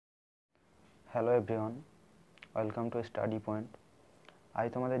Hello everyone, welcome to study point. আজ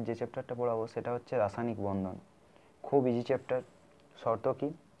তোমাদের যে চ্যাপ্টারটা পড়াবো সেটা হচ্ছে রাসায়নিক বন্ধন। খুব ইজি চ্যাপ্টার। শর্ত কী,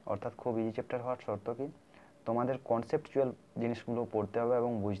 অর্থাৎ খুব ইজি চ্যাপ্টার হওয়ার শর্ত কী, তোমাদের কনসেপচুয়াল জিনিসগুলো পড়তে হবে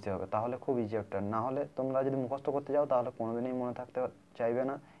এবং বুঝতে হবে, তাহলে খুব ইজি চ্যাপ্টার। না হলে তোমরা যদি মুখস্থ করতে যাও তাহলে কোনোদিনই মনে থাকতে চাইবে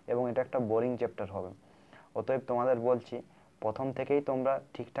না এবং এটা একটা বোরিং চ্যাপ্টার হবে। অতএব তোমাদের বলছি, প্রথম থেকেই তোমরা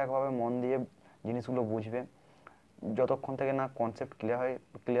ঠিকঠাকভাবে মন দিয়ে জিনিসগুলো বুঝবে। যতক্ষণ থেকে না কনসেপ্ট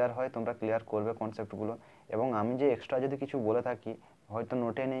ক্লিয়ার হয় তোমরা ক্লিয়ার করবে কনসেপ্টগুলো। এবং আমি যে এক্সট্রা যদি কিছু বলে থাকি, হয়তো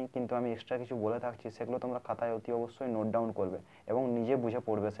নোটে নেই কিন্তু আমি এক্সট্রা কিছু বলে থাকছি, সেগুলো তোমরা খাতায় অতি অবশ্যই নোট ডাউন করবে এবং নিজে বুঝে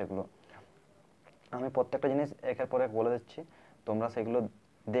পড়বে সেগুলো। আমি প্রত্যেকটা জিনিস একের পর এক বলে দিচ্ছি, তোমরা সেগুলো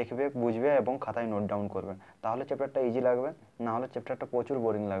দেখবে, বুঝবে এবং খাতায় নোট ডাউন করবে। তাহলে চ্যাপ্টারটা ইজি লাগবে, না হলে চ্যাপ্টারটা প্রচুর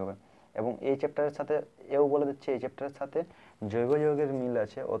বোরিং লাগবে। এবং এই চ্যাপ্টারের সাথে এও বলে দিচ্ছে, এই চ্যাপ্টারের সাথে জৈব যৌগের মিল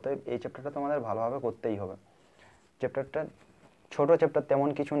আছে, অতএব এই চ্যাপ্টারটা তোমাদের ভালোভাবে করতেই হবে। চ্যাপ্টারটা ছোটো চ্যাপ্টার, তেমন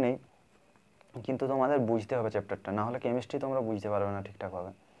কিছু নেই, কিন্তু তোমাদের বুঝতে হবে চ্যাপ্টারটা, না হলে কেমিস্ট্রি তোমরা বুঝতে পারবে না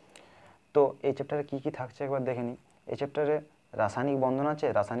ঠিকঠাকভাবে। তো এই চ্যাপ্টারে কী কী থাকছে একবার দেখে নিই। এই চ্যাপ্টারে রাসায়নিক বন্ধন আছে।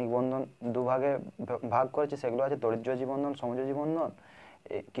 রাসায়নিক বন্ধন দুভাগে ভাগ করেছে, সেগুলো আছে তড়িৎযোজী বন্ধন, সমযোজী বন্ধন।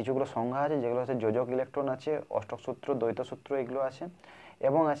 কিছুগুলো সংজ্ঞা আছে, যেগুলো হচ্ছে যোজক ইলেকট্রন আছে, অষ্টক সূত্র, দ্বৈত সূত্র, এগুলো আছে।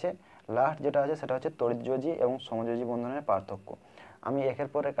 এবং আছে লাস্ট যেটা আছে সেটা হচ্ছে তড়িৎযোজী এবং সমযোজী বন্ধনের পার্থক্য। আমি একের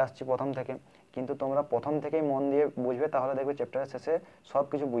পর এক আসছি প্রথম থেকে, কিন্তু তোমরা প্রথম থেকেই মন দিয়ে বুঝবে, তাহলে দেখবে চ্যাপ্টারের শেষে সব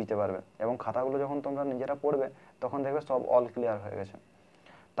কিছু বুঝতে পারবে এবং খাতাগুলো যখন তোমরা নিজেরা পড়বে তখন দেখবে সব অল ক্লিয়ার হয়ে গেছে।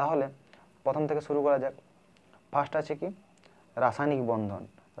 তাহলে প্রথম থেকে শুরু করা যাক। ফার্স্ট আছে কি, রাসায়নিক বন্ধন।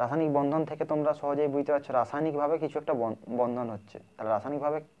 রাসায়নিক বন্ধন থেকে তোমরা সহজেই বুঝতে পারছো রাসায়নিকভাবে কিছু একটা বন্ধন হচ্ছে। তাহলে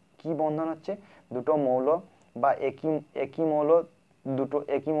রাসায়নিকভাবে কি বন্ধন হচ্ছে, দুটো মৌল বা একই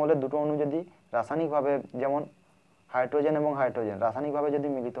মৌলের দুটো অণু যদি রাসায়নিকভাবে, যেমন হাইড্রোজেন এবং হাইড্রোজেন রাসায়নিকভাবে যদি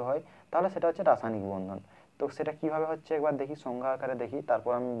মিলিত হয়, তাহলে সেটা হচ্ছে রাসায়নিক বন্ধন। তো সেটা কিভাবে হচ্ছে একবার দেখি, সংজ্ঞা আকারে দেখি,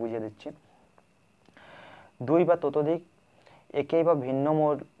 তারপর আমি বুঝিয়ে দিচ্ছি। দুই বা ততোধিক একই বা ভিন্ন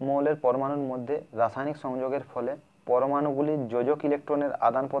মৌলের পরমাণুর মধ্যে রাসায়নিক সংযোগের ফলে পরমাণুগুলির যোজক ইলেকট্রনের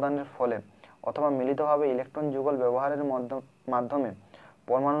আদান প্রদানের ফলে অথবা মিলিতভাবে ইলেকট্রন যুগল ব্যবহারের মাধ্যমে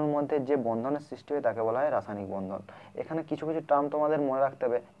পরমাণুর মধ্যে যে বন্ধনের সৃষ্টি হয় তাকে বলা হয় রাসায়নিক বন্ধন। এখানে কিছু কিছু টার্ম তোমাদের মনে রাখতে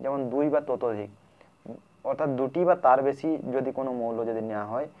হবে, যেমন দুই বা ততোধিক, অর্থাৎ দুটি বা তার বেশি যদি কোনো মৌল যদি নেওয়া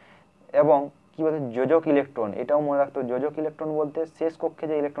হয়। এবং কি বলছে, যোজক ইলেকট্রন, এটাও মনে রাখতে হবে। যোজক ইলেকট্রন বলতে শেষ কক্ষে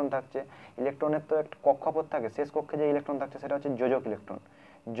যে ইলেকট্রন থাকছে, ইলেকট্রনের তো একটা কক্ষপথ থাকে, শেষ কক্ষে যে ইলেকট্রন থাকছে সেটা হচ্ছে যোজক ইলেকট্রন।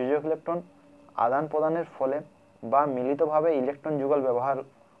 যোজক ইলেকট্রন আদান প্রদানের ফলে বা মিলিতভাবে ইলেকট্রন যুগল ব্যবহার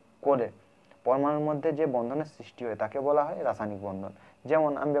করে পরমাণুর মধ্যে যে বন্ধনের সৃষ্টি হয় তাকে বলা হয় রাসায়নিক বন্ধন।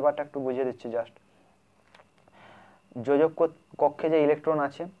 যেমন আমি ব্যাপারটা একটু বুঝিয়ে দিচ্ছি জাস্ট। যোজক কক্ষে যে ইলেকট্রন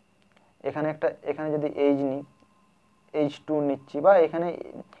আছে, এখানে যদি এইচ নিই, H2 নিচ্ছি, বা এখানে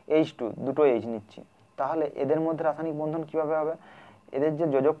H2 দুটো H নিচ্ছি, তাহলে এদের মধ্যে রাসায়নিক বন্ধন কিভাবে হবে, এদের যে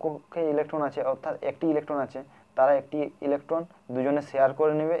যোজক কক্ষে ইলেকট্রন আছে, অর্থাৎ একটি ইলেকট্রন আছে, তারা একটি ইলেকট্রন দুজনে শেয়ার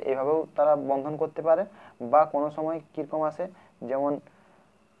করে নেবে, এভাবেও তারা বন্ধন করতে পারে। বা কোনো সময় কীরকম আসে, যেমন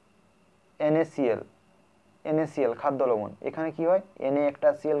NaCl খাদ্য লবণ, এখানে কি হয়, Na একটা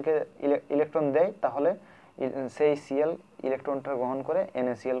Clকে ইলেকট্রন দেয়, তাহলে সেই Cl ইলেকট্রনটা গ্রহণ করে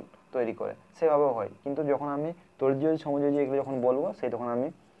NaCl তৈরি করে, সেভাবেও হয়। কিন্তু যখন আমি তড়িৎযোজী সমযোজী এগুলো যখন বলবো, সেই তখন আমি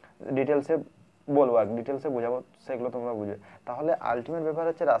ডিটেলসে বলবো, আর ডিটেলসে বোঝাবো, সেগুলো তোমরা বুঝবে। তাহলে আলটিমেট ব্যাপার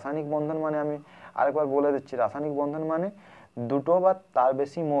হচ্ছে রাসায়নিক বন্ধন মানে, আমি আরেকবার বলে দিচ্ছি, রাসায়নিক বন্ধন মানে দুটো বা তার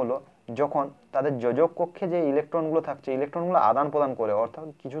বেশি মৌল যখন তাদের যোজক কক্ষে যে ইলেকট্রনগুলো থাকছে, ইলেকট্রনগুলো আদান প্রদান করে, অর্থাৎ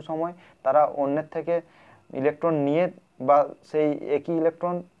কিছু সময় তারা অন্যের থেকে ইলেকট্রন নিয়ে বা সেই একই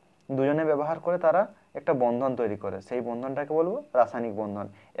ইলেকট্রন দুজনে ব্যবহার করে তারা একটা বন্ধন তৈরি করে, সেই বন্ধনটাকে বলবো রাসায়নিক বন্ধন।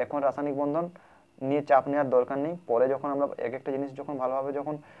 এখন রাসায়নিক বন্ধন নিয়ে চাপ নেওয়ার দরকার নেই, পরে যখন আমরা এক একটা জিনিস যখন ভালোভাবে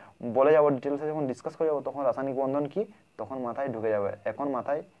যখন বলে যাবো, ডিটেলসে যখন ডিসকাস করে যাবো, তখন রাসায়নিক বন্ধন কি তখন মাথায় ঢুকে যাবে। এখন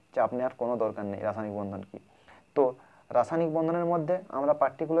মাথায় চাপ নেওয়ার কোনো দরকার নেই রাসায়নিক বন্ধন কি। তো রাসায়নিক বন্ধনের মধ্যে আমরা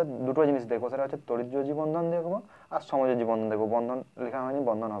পার্টিকুলার দুটো জিনিস দেখবো, সেটা হচ্ছে তড়িৎযোজী বন্ধন দেখবো আর সমযোজী বন্ধন দেখবো। বন্ধন লেখা হয়নি,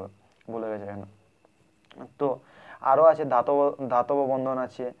 বন্ধন হবে, ভুলে গেছে এখানে। তো আরও আছে ধাতব বন্ধন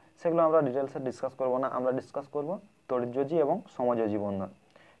আছে, সেগুলো আমরা ডিটেলসে ডিসকাস করবো না, আমরা ডিসকাস করব তড়িৎযোজী এবং সমযোজী বন্ধন।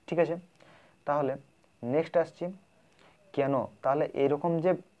 ঠিক আছে, তাহলে নেক্সট আসছি কেন, তাহলে এরকম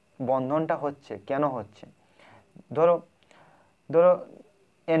যে বন্ধনটা হচ্ছে কেন হচ্ছে। ধরো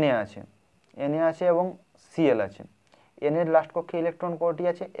Na আছে এবং Cl আছে। N এর লাস্ট কক্ষে ইলেকট্রন কয়টি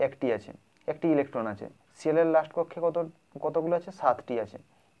আছে, একটি ইলেকট্রন আছে। Cl এর লাস্ট কক্ষে কতগুলো আছে, 7টি আছে।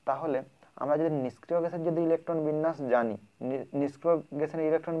 তাহলে আমরা যদি নিষ্ক্রিয় গ্যাসের যদি ইলেকট্রন বিন্যাস জানি, নিষ্ক্রিয় গ্যাসের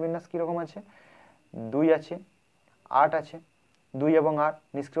ইলেকট্রন বিন্যাস কীরকম আছে, 2 আছে, 8 আছে, 2 এবং 8।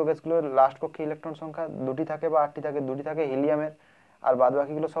 নিষ্ক্রিয় গ্যাসগুলোর লাস্ট কক্ষে ইলেকট্রন সংখ্যা 2টি থাকে বা 8টি থাকে, 2টি থাকে হিলিয়ামের, আর বাদ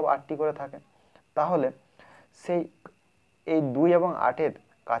বাকিগুলো সব 8টি করে থাকে। তাহলে এই 2 এবং 8-এর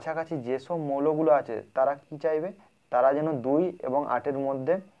কাছাকাছি যেসব মৌলগুলো আছে তারা কি চাইবে, তারা যেন 2 এবং 8-এর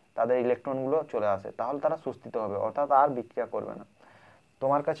মধ্যে তাদের ইলেকট্রনগুলো চলে আসে, তাহলে তারা সুস্থিত হবে, অর্থাৎ আর বিক্রিয়া করবে না।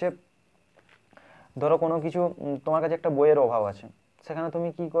 তোমার কাছে ধরো কোনো কিছু তোমার কাছে একটা বইয়ের অভাব আছে, সেখানে তুমি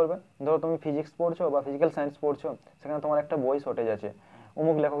কি করবে, ধরো তুমি ফিজিক্স পড়ছো বা ফিজিক্যাল সায়েন্স পড়ছো, সেখানে তোমার একটা বই শর্টেজ আছে,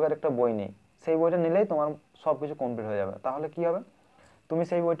 অমুক লেখকের একটা বই নেই, সেই বইটা নিলেই তোমার সব কিছু কমপ্লিট হয়ে যাবে, তাহলে কি হবে, তুমি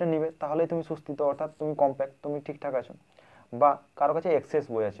সেই বইটা নিবে, তাহলেই তুমি সুস্থিত, অর্থাৎ তুমি কম্প্যাক্ট, তুমি ঠিকঠাক আছো। বা কারো কাছে এক্সেস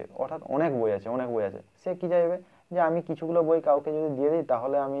বই আছে, অর্থাৎ অনেক বই আছে, অনেক বই আছে, সে কি চাইবে যে আমি কিছুগুলো বই কাউকে যদি দিয়ে দিই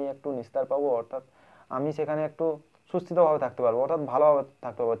তাহলে আমি একটু নিস্তার পাবো, অর্থাৎ আমি সেখানে একটু সুস্থিতভাবে থাকতে পারবো, অর্থাৎ ভালোভাবে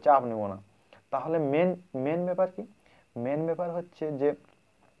থাকতে পারবো, চাপ নেবো না। তাহলে মেন মেন ব্যাপার কি, মেন ব্যাপার হচ্ছে যে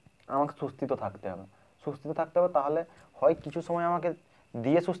আমাকে সুস্থিত থাকতে হবে, সুস্থিত থাকতে হবে, তাহলে হয় কিছু সময় আমাকে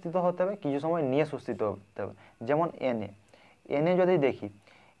দিয়ে সুস্থিত হতে হবে, কিছু সময় নিয়ে সুস্থিত হতে হবে। যেমন এনএ, এনএ যদি দেখি,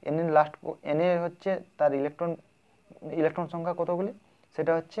 এনএ লাস্ট, এনএ হচ্ছে তার ইলেকট্রন, ইলেকট্রন সংখ্যা কতগুলি,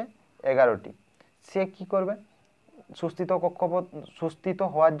 সেটা হচ্ছে 11টি। সে কি করবে, সুস্থিত কক্ষপথ, সুস্থিত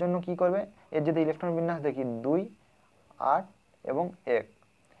হওয়ার জন্য কি করবে, এর যদি ইলেকট্রন বিন্যাস দেখি 2, 8 এবং 1,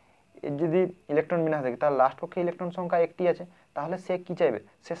 এর যদি ইলেকট্রন বিন্যাস দেখি তার লাস্ট কক্ষে ইলেকট্রন সংখ্যা 1টি আছে, তাহলে সে কি চাইবে,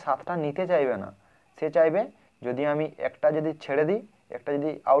 সে 7টা নিতে চাইবে না, সে চাইবে যদি আমি একটা যদি ছেড়ে দিই, একটা যদি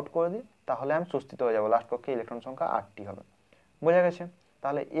আউট করে দিই, তাহলে আমি সুস্থিত হয়ে যাব, লাস্ট কক্ষে ইলেকট্রন সংখ্যা 8টি হবে। বোঝা গেছে?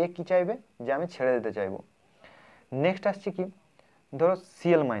 তাহলে এ কি চাইবে, যে আমি ছেড়ে দিতে চাইবো। নেক্সট আসছে কি, ধরো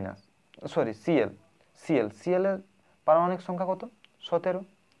CL minus, sorry CL, CL এর পারমাণবিক সংখ্যা কত, 17,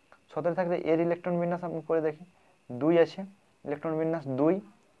 17 থাকলে এর ইলেকট্রন বিন্যাস আমি করে দেখি, 2 আছে, ইলেকট্রন বিন্যাস 2,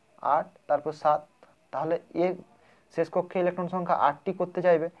 8, তারপর 7, তাহলে এ শেষ কক্ষে ইলেকট্রন সংখ্যা 8টি করতে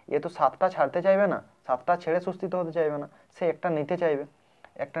চাইবে, এ তো 7টা ছাড়তে চাইবে না, 7টা ছেড়ে সুস্থিত হতে চাইবে না, সে একটা নিতে চাইবে,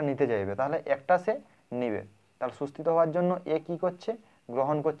 একটা নিতে চাইবে, তাহলে একটা সে নিবে, তাহলে সুস্থিত হওয়ার জন্য এ কি করছে,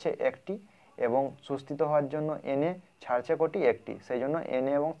 গ্রহণ করছে একটি, এবং সুস্থিত হওয়ার জন্য এনএ ছাড়ছে কটি, একটি, সেই জন্য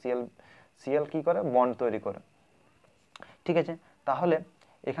এনএ এবং সিএল, সিএল কি করে, বন্ড তৈরি করে। ঠিক আছে, তাহলে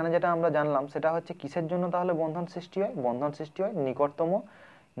এখানে যেটা আমরা জানলাম সেটা হচ্ছে কিসের জন্য তাহলে বন্ধন সৃষ্টি হয়, বন্ধন সৃষ্টি হয় নিকটতম,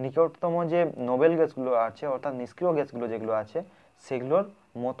 নিকটতম যে নোবেল গ্যাসগুলো আছে, অর্থাৎ নিষ্ক্রিয় গ্যাসগুলো যেগুলো আছে, সেগুলোর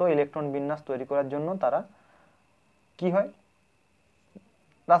মতো ইলেকট্রন বিন্যাস তৈরি করার জন্য তারা কি হয়,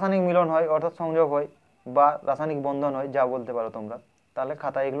 রাসায়নিক মিলন হয়, অর্থাৎ সংযোগ হয়, বা রাসায়নিক বন্ধন হয়, যা বলতে পারো তোমরা। তাহলে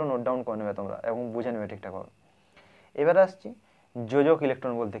খাতায় এগুলো নোট ডাউন করে নেবে তোমরা এবং বুঝে নেবে ঠিকঠাকভাবে। এবারে আসছি যোজক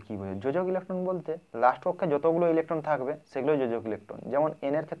ইলেকট্রন বলতে কি বোঝে। যোজক ইলেকট্রন বলতে লাস্ট কক্ষে যতগুলো ইলেকট্রন থাকবে সেগুলোই যোজক ইলেকট্রন। যেমন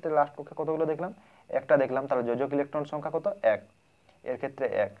এন এর ক্ষেত্রে লাস্ট কক্ষে কতগুলো দেখলাম, একটা দেখলাম, তাহলে যোজক ইলেকট্রন সংখ্যা কত, 1, এর ক্ষেত্রে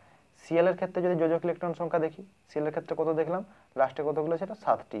 1। সিএল এর ক্ষেত্রে যদি যোজক ইলেকট্রন সংখ্যা দেখি, সিএল এর ক্ষেত্রে কত দেখলাম, লাস্টে কতগুলো ছিল,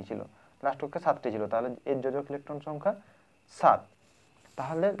 7টি ছিল, লাস্ট কক্ষে 7টি ছিল, তাহলে এর যোজক ইলেকট্রন সংখ্যা 7।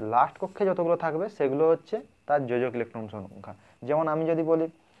 তাহলে লাস্ট কক্ষে যতগুলো থাকবে সেগুলো হচ্ছে তার যোজক ইলেকট্রন সংখ্যা। যেমন আমি যদি বলি,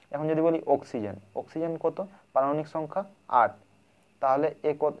 এখন যদি বলি অক্সিজেন, অক্সিজেন কত, পারমাণবিক সংখ্যা 8, তাহলে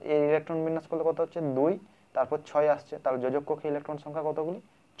এর ইলেকট্রন বিন্যাস করলে কত হচ্ছে, 2, তারপর 6 আসছে, তাহলে যোজক কক্ষে ইলেকট্রন সংখ্যা কতগুলি,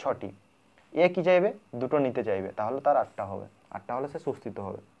 6টি। এ কি চাইবে, দুটো নিতে চাইবে, তাহলে তার 8টা হবে, 8টা হলে সে সুস্থিত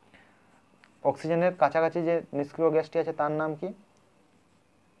হবে। অক্সিজেনের কাছাকাছি যে নিষ্ক্রিয় গ্যাসটি আছে তার নাম কি,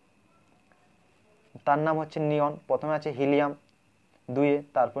 তার নাম হচ্ছে নিয়ন। প্রথমে আছে হিলিয়াম 2-এ,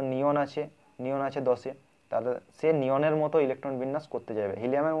 তারপর নিয়ন আছে, নিয়ন আছে 10-এ, তাহলে সে নিয়নের মতো ইলেকট্রন বিন্যাস করতে চাইবে,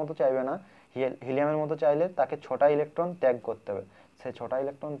 হিলিয়ামের মতো চাইবে না। হিলিয়ামের মতো চাইলে তাকে 6টা ইলেকট্রন ত্যাগ করতে হবে, সে 6টা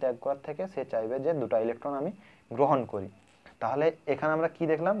ইলেকট্রন ত্যাগ করার থেকে সে চাইবে যে 2টা ইলেকট্রন আমি গ্রহণ করি। তাহলে এখানে আমরা কি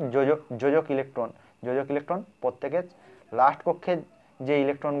দেখলাম, যোজক ইলেকট্রন, যোজক ইলেকট্রন প্রত্যেকের লাস্ট কক্ষে যে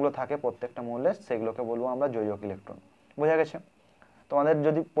ইলেকট্রনগুলো থাকে প্রত্যেকটা মৌলের, সেগুলোকে বলবো আমরা যোজক ইলেকট্রন। বোঝা গেছে? তোমাদের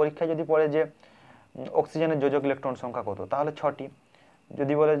যদি পরীক্ষায় যদি পড়ে যে অক্সিজেনের যোজক ইলেকট্রন সংখ্যা কত, তাহলে 6টি।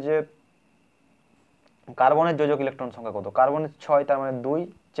 যদি বলে যে কার্বনের যোজক ইলেকট্রন সংখ্যা কত, কার্বনের 6, তার মানে 2,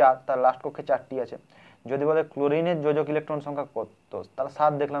 4, তার লাস্ট কক্ষে 4টি আছে। যদি বলে ক্লোরিনের যোজক ইলেকট্রন সংখ্যা কত, তাহলে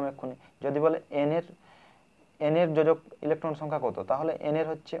 7 দেখলাম এক্ষুনি। যদি বলে এন এর যোজক ইলেকট্রন সংখ্যা কত, তাহলে এন এর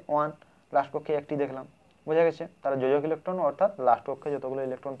হচ্ছে 1, লাস্ট কক্ষে 1টি দেখলাম। বোঝা গেছে? তাহলে যোজক ইলেকট্রন অর্থাৎ লাস্ট কক্ষে যতগুলো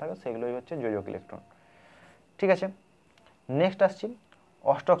ইলেকট্রন থাকে সেগুলোই হচ্ছে যোজক ইলেকট্রন। ঠিক আছে, নেক্সট আসছি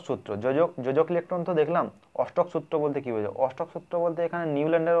অষ্টক সূত্র। যোজক ইলেকট্রন তো দেখলাম, অষ্টক সূত্র বলতে কি বোঝো? অষ্টক সূত্র বলতে এখানে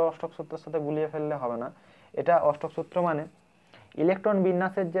নিউল্যান্ডের অষ্টক সূত্রের সাথে গুলিয়ে ফেললে হবে না। এটা অষ্টক সূত্র মানে ইলেকট্রন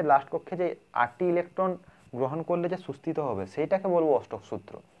বিন্যাসের যে লাস্ট কক্ষে যে 8টি ইলেকট্রন গ্রহণ করলে যে সুস্থিত হবে সেইটাকে বলবো অষ্টক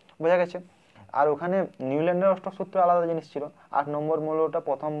সূত্র। বোঝা গেছে? আর ওখানে নিউল্যান্ডের অষ্টক সূত্র আলাদা জিনিস ছিল। 8 নম্বর মৌলটা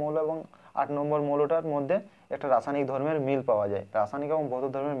প্রথম মৌল এবং 8 নম্বর মৌলটার মধ্যে একটা রাসায়নিক ধর্মের মিল পাওয়া যায়, রাসায়নিক এবং ভৌত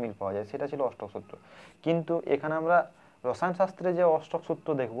ধর্মের মিল পাওয়া যায়, সেটা ছিল অষ্টক সূত্র। কিন্তু এখানে আমরা রসায়ন শাস্ত্রে যে অষ্টক সূত্র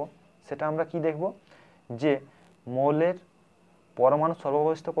দেখব, সেটা আমরা কি দেখব, যে মৌলের পরমাণু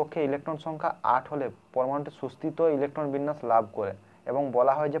সর্ববস্থিত কক্ষে ইলেকট্রন সংখ্যা 8 হলে পরমাণুটি সুস্থিত ইলেকট্রন বিন্যাস লাভ করে, এবং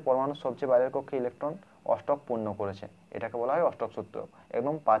বলা হয় যে পরমাণুর সবচেয়ে বাইরের কক্ষে ইলেকট্রন অষ্টক পূর্ণ করেছে, এটাকে বলা হয় অষ্টক সূত্র।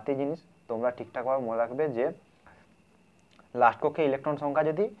 একদম পাতি জিনিস, তোমরা ঠিকঠাকভাবে মনে রাখবে যে লাস্ট কক্ষে ইলেকট্রন সংখ্যা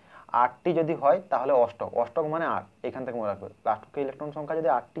যদি 8টি যদি হয় তাহলে অষ্টক, অষ্টক মানে 8, এখান থেকে মনে রাখবে লাস্ট কক্ষে ইলেকট্রন সংখ্যা যদি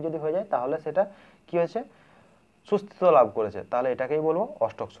 8টি যদি হয়ে যায় তাহলে সেটা কি হয়েছে, সুস্থিত লাভ করেছে, তাহলে এটাকেই বলবো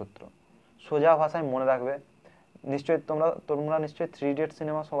অষ্টক সূত্র। সোজা ভাষায় মনে রাখবে। নিশ্চয়ই তোমরা তোমরা নিশ্চয়ই 3 ইডিয়ট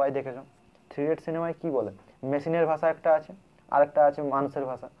সিনেমা সবাই দেখেছো। 3 ইডিয়ট সিনেমায় কি বলে, মেশিনের ভাষা একটা আছে আর একটা আছে মানুষের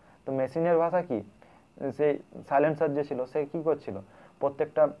ভাষা। তো মেশিনের ভাষা কি, সেই সাইলেন্সার যে ছিল সে কি করছিল,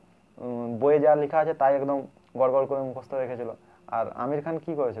 প্রত্যেকটা বইয়ে যা লেখা আছে তাই একদম গড়গড় করে মুখস্থ রেখেছিল। আর আমির খান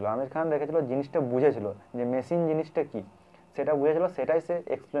কি করেছিল, আমির খান রেখেছিল জিনিসটা বুঝেছিল যে মেশিন জিনিসটা কি, সেটা বুঝেছিল, সেটাই সে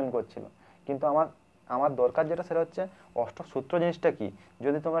এক্সপ্লেন করছিল। কিন্তু আমার আমার দরকার যেটা সেটা হচ্ছে অষ্টক সূত্র জিনিসটা কি,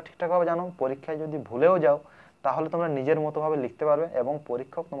 যদি তোমরা ঠিকঠাকভাবে জানো, পরীক্ষায় যদি ভুলেও যাও তাহলে তোমরা নিজের মতোভাবে লিখতে পারবে এবং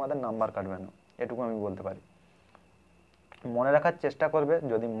পরীক্ষক তোমাদের নাম্বার কাটবে না, এটুকু আমি বলতে পারি। মনে রাখার চেষ্টা করবে,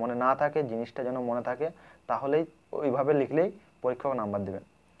 যদি মনে না থাকে জিনিসটা যেন মনে থাকে, তাহলেই ওইভাবে লিখলেই পরীক্ষক নাম্বার দেবে।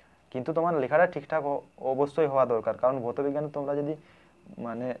 কিন্তু তোমার লেখাটা ঠিকঠাক অবশ্যই হওয়া দরকার, কারণ ভৌতবিজ্ঞানে তোমরা যদি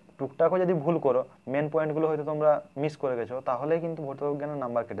মানে টুকটাকও যদি ভুল করো, মেন পয়েন্টগুলো হয়তো তোমরা মিস করে গেছো, তাহলেই কিন্তু ভৌতবিজ্ঞানের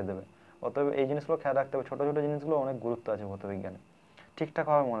নাম্বার কেটে দেবে। অতএব এই জিনিসগুলো খেয়াল রাখতে হবে, ছোটো ছোটো জিনিসগুলো অনেক গুরুত্ব আছে ভৌতবিজ্ঞানে,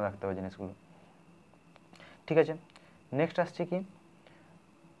 ঠিকঠাকভাবে মনে রাখতে হবে জিনিসগুলো। ঠিক আছে, নেক্সট আসছে কি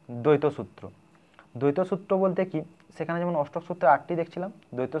দ্বৈত সূত্র। দ্বৈত সূত্র বলতে কি, সেখানে যেমন অষ্টক সূত্রে 8টি দেখছিলাম,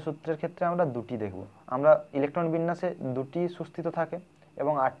 দ্বৈত সূত্রের ক্ষেত্রে আমরা 2টি দেখব। আমরা ইলেকট্রন বিন্যাসে 2টি সুস্থিত থাকে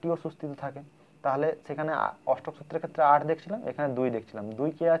এবং 8টিও সুস্থিত থাকে, তাহলে সেখানে অষ্টক সূত্রের ক্ষেত্রে 8 দেখছিলাম, এখানে 2 দেখছিলাম। 2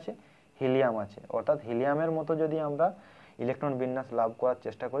 কে আছে, হিলিয়াম আছে, অর্থাৎ হিলিয়ামের মতো যদি আমরা ইলেকট্রন বিন্যাস লাভ করার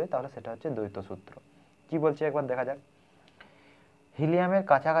চেষ্টা করি তাহলে সেটা হচ্ছে দ্বৈত সূত্র। কি বলছে একবার দেখা যাক। হিলিয়ামের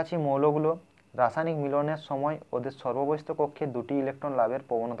কাছাকাছি মৌলগুলো রাসায়নিক মিলনের সময় ওদের সর্ববহিস্থ কক্ষে 2টি ইলেকট্রন লাভের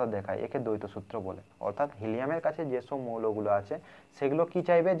প্রবণতা দেখায়, একে দ্বৈত সূত্র বলে। অর্থাৎ হিলিয়ামের কাছে যেসব মৌলগুলো আছে সেগুলো কি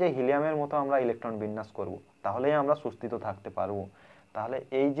চাইবে, যে হিলিয়ামের মতো আমরা ইলেকট্রন বিন্যাস করব, তাহলেই আমরা সুস্থিত থাকতে পারবো। তাহলে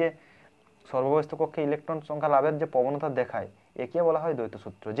এই যে সর্ববহিস্থ কক্ষে ইলেকট্রন সংখ্যা লাভের যে প্রবণতা দেখায়, একে বলা হয় দ্বৈত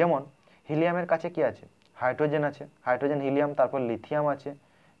সূত্র। যেমন হিলিয়ামের কাছে কি আছে, হাইড্রোজেন আছে, হাইড্রোজেন হিলিয়াম, তারপর লিথিয়াম আছে,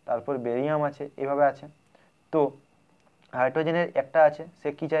 তারপর বেরিয়াম আছে, এভাবে আছে। তো হাইড্রোজেনের একটা আছে, সে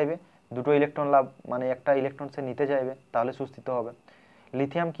কি চাইবে, 2টো ইলেকট্রন লাভ, মানে একটা ইলেকট্রন সে নিতে চাইবে, তাহলে সুস্থিত হবে।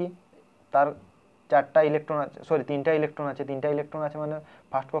 লিথিয়াম কি, তার 4টা ইলেকট্রন আছে, সরি 3টা ইলেকট্রন আছে, 3টা ইলেকট্রন আছে মানে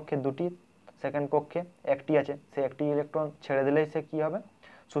ফার্স্ট কক্ষে 2টি, সেকেন্ড কক্ষে 1টি আছে, সে একটি ইলেকট্রন ছেড়ে দিলেই সে কি হবে,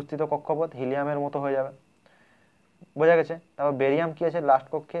 সুস্থিত কক্ষপথ হিলিয়ামের মতো হয়ে যাবে। বোঝা গেছে। তারপর বেরিয়াম কি আছে, লাস্ট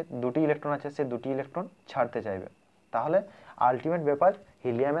কক্ষে 2টি ইলেকট্রন আছে, সে 2টি ইলেকট্রন ছাড়তে চাইবে। তাহলে আলটিমেট ব্যাপার,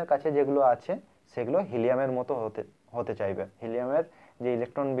 হিলিয়ামের কাছে যেগুলো আছে সেগুলো হিলিয়ামের মতো হতে হতে চাইবে, হিলিয়ামের যে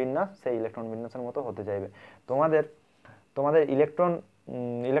ইলেকট্রন বিন্যাস সেই ইলেকট্রন বিন্যাসের মতো হতে চাইবে। তোমাদের তোমাদের ইলেকট্রন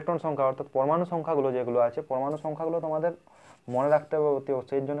ইলেকট্রন সংখ্যা অর্থাৎ পরমাণু সংখ্যাগুলো যেগুলো আছে, পরমাণু সংখ্যাগুলো তোমাদের মনে রাখতে হবে অতি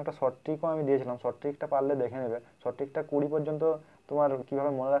অবশ্যই। এর জন্য একটা শর্ট ট্রিকও আমি দিয়েছিলাম, শর্ট ট্রিকটা পারলে দেখে নেবে। শর্ট ট্রিকটা 20 পর্যন্ত তোমার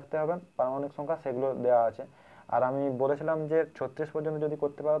কীভাবে মনে রাখতে হবে পারমাণবিক সংখ্যা সেগুলো দেওয়া আছে। আর আমি বলেছিলাম যে 36 পর্যন্ত যদি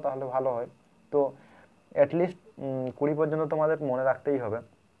করতে পারো তাহলে ভালো হয়। তো অ্যাটলিস্ট 20 পর্যন্ত তোমাদের মনে রাখতেই হবে,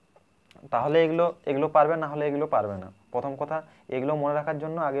 তাহলে এগুলো এগুলো পারবে, না হলে এগুলো পারবে না। প্রথম কথা, এগুলো মনে রাখার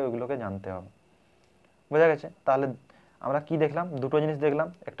জন্য আগে ওইগুলোকে জানতে হবে। বোঝা গেছে। তাহলে আমরা কি দেখলাম, দুটো জিনিস দেখলাম,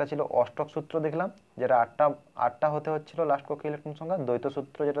 একটা ছিল অষ্টক সূত্র দেখলাম যেটা আটটা হতে হচ্ছিল লাস্ট কক্ষে ইলেকট্রন সংখ্যা, দ্বৈত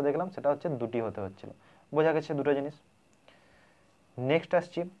সূত্র যেটা দেখলাম সেটা হচ্ছে 2টি হতে হচ্ছিল। বোঝা গেছে দুটো জিনিস। নেক্সট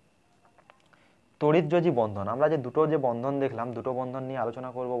আসছি তড়িৎযোজী বন্ধন। আমরা যে দুটো যে বন্ধন দেখলাম, দুটো বন্ধন নিয়ে আলোচনা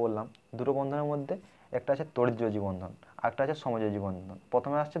করব বললাম। দুটো বন্ধনের মধ্যে একটা আছে তড়িৎযোজী বন্ধন, একটা আছে সমযোজী বন্ধন।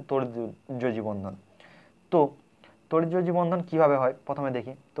 প্রথমে আসছে তড়িৎযোজী বন্ধন। তো তড়িৎযোজী বন্ধন কিভাবে হয় প্রথমে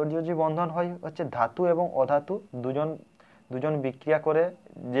দেখি। তড়িৎযোজী বন্ধন হয় হচ্ছে ধাতু এবং অধাতু দুজন বিক্রিয়া করে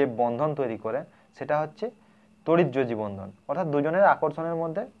যে বন্ধন তৈরি করে সেটা হচ্ছে তড়িৎযোজী বন্ধন, অর্থাৎ দুজনের আকর্ষণের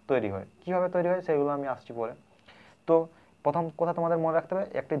মধ্যে তৈরি হয়। কিভাবে তৈরি হয় সেগুলো আমি আসছি পরে। তো প্রথম কথা তোমাদের মনে রাখতে হবে,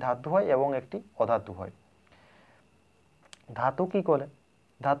 একটি ধাতু হয় এবং একটি অধাতু হয়। ধাতু কি করে,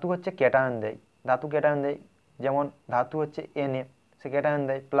 ধাতু হচ্ছে ক্যাটায়ন দেয়, ধাতু ক্যাটায়ন দেয়। যেমন ধাতু হচ্ছে Na, সে ক্যাটায়ন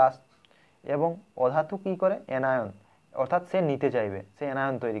দেয় প্লাস। এবং অধাতু কি করে, অ্যানায়ন, অর্থাৎ সে নিতে চাইবে, সে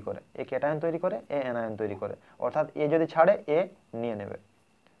অ্যানায়ন তৈরি করে। এ ক্যাটায়ন তৈরি করে, এ অ্যানায়ন তৈরি করে, অর্থাৎ এ যদি ছাড়ে এ নিয়ে নেবে।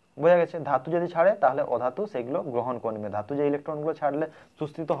 বোঝা গেছে। ধাতু যদি ছাড়ে তাহলে অধাতু সেগুলো গ্রহণ করে নেবে। ধাতু যে ইলেকট্রনগুলো ছাড়লে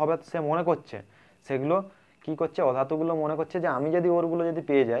সুস্থিত হবে সে মনে করছে, সেগুলো কি করছে, অধাতুগুলো মনে করছে যে আমি যদি ওরগুলো যদি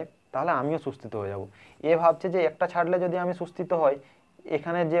পেয়ে যাই তাহলে আমিও সুস্থিত হয়ে যাব। এ ভাবছে যে একটা ছাড়লে যদি আমি সুস্থিত হই,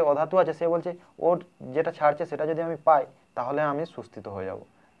 এখানে যে অধাতু আছে সে বলছে ওর যেটা ছাড়ছে সেটা যদি আমি পাই তাহলে আমি সুস্থিত হয়ে যাব।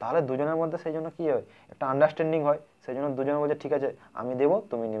 তাহলে দুজনের মধ্যে সেই জন্য কী হয়, একটা আন্ডারস্ট্যান্ডিং হয়। সেই জন্য দুজনে বলছে ঠিক আছে আমি দেবো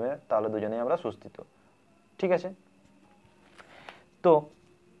তুমি নেবে, তাহলে দুজনেই আমরা সুস্থিত। ঠিক আছে। তো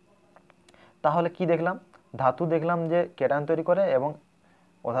তাহলে কি দেখলাম, ধাতু দেখলাম যে ক্যাটায়ন তৈরি করে এবং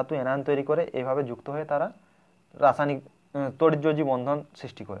অধাতু এনায়ন তৈরি করে, এইভাবে যুক্ত হয়ে তারা রাসায়নিক তড়িৎযোজী বন্ধন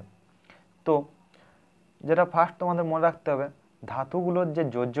সৃষ্টি করে। তো যেটা ফার্স্ট তোমাদের মনে রাখতে হবে, ধাতুগুলোর যে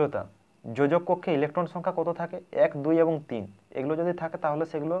যোজ্যতা, যোজক কক্ষে ইলেকট্রন সংখ্যা কত থাকে, 1, 2 এবং 3, এগুলো যদি থাকে তাহলে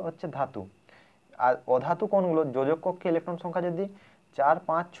সেগুলো হচ্ছে ধাতু। আর অধাতু কোনগুলো, যোজক কক্ষে ইলেকট্রন সংখ্যা যদি 4,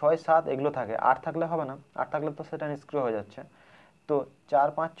 5, 6, 7 এগুলো থাকে, 8 থাকলে হবে না, 8 থাকলে তো সেটা নিষ্ক্রিয় হয়ে যাচ্ছে। তো 4,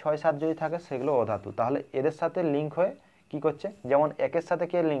 5, 6, 7 যদি থাকে সেগুলো অধাতু। তাহলে এদের সাথে লিঙ্ক হয়ে কি করছে, যেমন 1-এর সাথে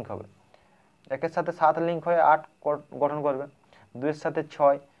কে লিঙ্ক হবে, 1-এর সাথে 7 লিঙ্ক হয়ে 8 গঠন করবে, 2-এর সাথে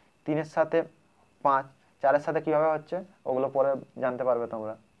 6, 3-এর সাথে 5, 4-এর সাথে কীভাবে হচ্ছে ওগুলো পরে জানতে পারবে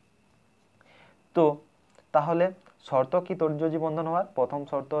তোমরা। তো তাহলে শর্ত কি তড়িৎযোজী বন্ধন হওয়ার, প্রথম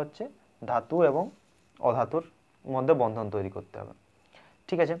শর্ত হচ্ছে ধাতু এবং অধাতুর মধ্যে বন্ধন তৈরি করতে হবে।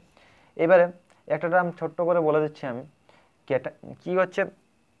 ঠিক আছে, এবারে একটা টার্ম ছোট্ট করে বলে দিচ্ছি আমি, কি হচ্ছে,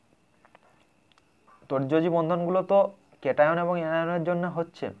 তড়িৎযোজী বন্ধনগুলো তো ক্যাটায়ন এবং অ্যানায়নের জন্য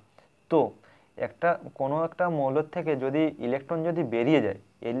হচ্ছে। তো কোনো একটা মৌলের থেকে যদি ইলেকট্রন যদি বেরিয়ে যায়,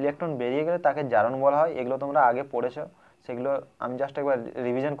 এই ইলেকট্রন বেরিয়ে গেলে তাকে জারণ বলা হয়। এগুলো তোমরা আগে পড়েছো, সেগুলো আমি জাস্ট একবার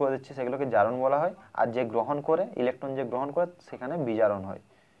রিভিশন করে দিচ্ছি। সেগুলোকে জারণ বলা হয়, আর যে গ্রহণ করে, ইলেকট্রন যে গ্রহণ করে সেখানে বিজারণ হয়।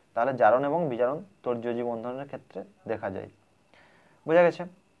 তাহলে জারণ এবং বিজারণ তড়িৎযোজী বন্ধনের ক্ষেত্রে দেখা যায়। বোঝা গেছে?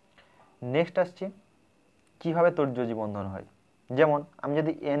 নেক্সট আসছি কীভাবে তড়িৎযোজী বন্ধন হয়। যেমন আমি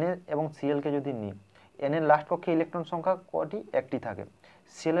যদি এন এবং সিএলকে যদি নিই, এন এর লাস্ট কক্ষে ইলেকট্রন সংখ্যা কটি, একটি থাকে।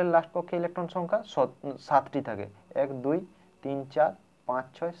 সিএল এর লাস্ট কক্ষে ইলেকট্রন সংখ্যা 7টি থাকে, 1, 2, 3, 4, 5,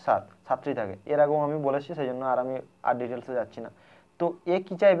 6, 7, 7টি থাকে। এর আগেও আমি বলেছি, সেই জন্য আমি ডিটেলসে যাচ্ছি না। তো এ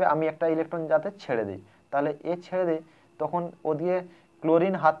কি চাইবে, আমি একটা ইলেকট্রন যাতে ছেড়ে দিই। তাহলে এ ছেড়ে দিই, তখন ওদিকে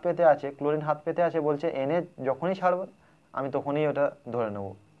ক্লোরিন হাত পেতে আছে, বলছে এনে যখনই ছাড়বে আমি তখনই ওটা ধরে নেব।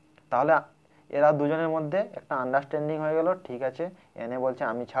 তাহলে এরা দুজনের মধ্যে একটা আন্ডারস্ট্যান্ডিং হয়ে গেল, ঠিক আছে এনে বলছে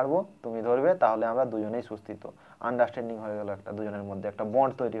আমি ছাড়বো তুমি ধরবে, তাহলে আমরা দুজনেই সুস্থিত। আন্ডারস্ট্যান্ডিং হয়ে গেল, একটা দুজনের মধ্যে একটা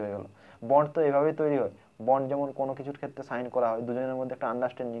বন্ড তৈরি হয়ে গেল। বন্ড তো এভাবেই তৈরি হয়, বন্ড যেমন কোনো কিছুর ক্ষেত্রে সাইন করা হয়, দুজনের মধ্যে একটা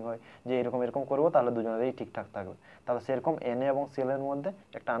আন্ডারস্ট্যান্ডিং হয় যে এরকম করবো, তাহলে দুজনেরই ঠিকঠাক থাকবে। তাহলে সেরকম এনএ এবং সিএলের মধ্যে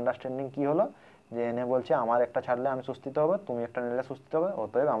একটা আন্ডারস্ট্যান্ডিং কি হলো, যে এনএ বলছে আমার একটা ছাড়লে আমি সুস্থিত হবে, তুমি একটা নিলে সুস্থিত হবে,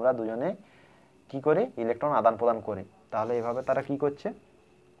 অতএব আমরা দুজনে কি করি, ইলেকট্রন আদান প্রদান করি। তাহলে এইভাবে তারা কি করছে,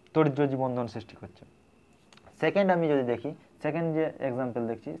 তড়িৎযোজী বন্ধন সৃষ্টি করছে। সেকেন্ড আমি যদি দেখি, সেকেন্ড যে এক্সাম্পল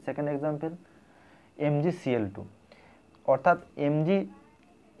দেখছি, সেকেন্ড এক্সাম্পল MgCl2, অর্থাৎ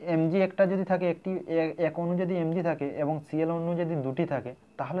এমজি একটা যদি থাকে, এক অণু যদি এমজি থাকে এবং সিএল অণু যদি দুটি থাকে,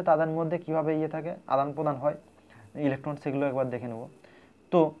 তাহলে তাদের মধ্যে কিভাবে থাকে, আদান প্রদান হয় ইলেকট্রন, সেগুলো একবার দেখে নেব।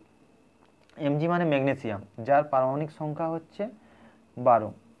 তো এমজি মানে ম্যাগনেসিয়াম, যার পারমাণবিক সংখ্যা হচ্ছে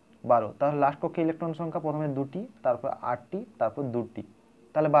 12, তাহলে লাস্ট কক্ষে ইলেকট্রন সংখ্যা প্রথমে 2টি, তারপর 8টি, তারপর 2টি,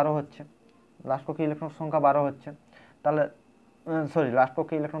 তাহলে 12 হচ্ছে। লাস্ট কক্ষে ইলেকট্রন সংখ্যা 12 হচ্ছে। তাহলে লাস্ট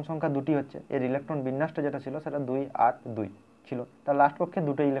কক্ষে ইলেকট্রন সংখ্যা 2টি হচ্ছে। এর ইলেকট্রন বিন্যাসটা যেটা ছিল সেটা 2, 8, 2 ছিল। তার লাস্ট কক্ষে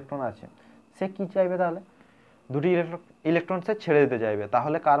 2টো ইলেকট্রন আছে। সে কি চাইবে, তাহলে 2টি ইলেকট্রন সে ছেড়ে দিতে চাইবে।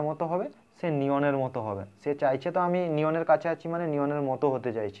 তাহলে কার মতো হবে, সে নিয়নের মতো হবে। সে চাইছে তো আমি নিয়নের কাছে আছি, মানে নিয়নের মতো হতে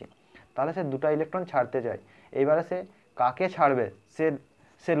চাইছি, তাহলে সে 2টা ইলেকট্রন ছাড়তে চায়। এইবারে সে কাকে ছাড়বে,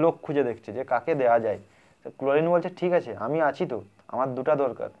 সে লোক খুঁজে দেখছে যে কাকে দেওয়া যায়। ক্লোরিন বলছে ঠিক আছে আমি আছি তো, আমার 2টা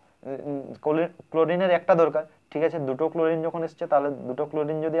দরকার, ক্লোরিনের একটা দরকার, ঠিক আছে 2টো ক্লোরিন যখন এসছে, তাহলে 2টো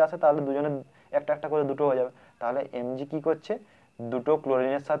ক্লোরিন যদি আসে তাহলে দুজনের একটা একটা করে 2টো হয়ে যাবে। তাহলে এমজি কি করছে, 2টো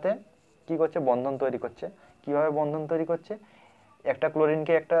ক্লোরিনের সাথে কি করছে, বন্ধন তৈরি করছে। কিভাবে বন্ধন তৈরি করছে, একটা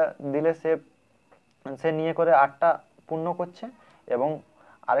ক্লোরিনকে একটা দিলে সে নিয়ে করে 8টা পূর্ণ করছে, এবং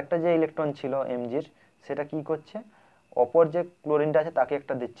আরেকটা যে ইলেকট্রন ছিল এমজির, সেটা কি করছে, অপর যে ক্লোরিনটা আছে তাকে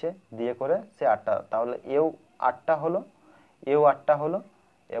একটা দিচ্ছে, দিয়ে করে সে 8টা, তাহলে এও 8টা হলো,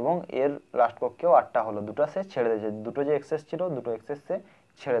 এবং এর লাস্ট কক্ষেও 8টা হলো। 2টা সে ছেড়ে দিয়েছে, 2টো যে এক্সেস ছিল 2টো এক্সেস সে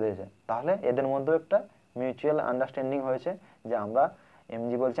ছেড়ে দিয়েছে। তাহলে এদের মধ্যে একটা মিউচুয়াল আন্ডারস্ট্যান্ডিং হয়েছে, যে আমরা,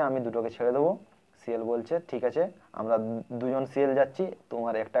 এমজি বলছে আমি 2টোকে ছেড়ে দেবো, সিএল বলছে ঠিক আছে আমরা দুজন সিএল যাচ্ছি,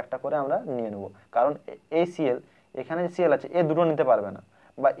 তোমার একটা একটা করে আমরা নিয়ে নেবো। কারণ এই সিএল, এখানে যে সিএল আছে, এ 2টো নিতে পারবে না,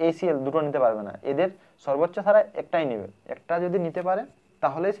 বা এই সিএল 2টো নিতে পারবে না, এদের সর্বোচ্চ তারা একটাই নেবে। একটা যদি নিতে পারে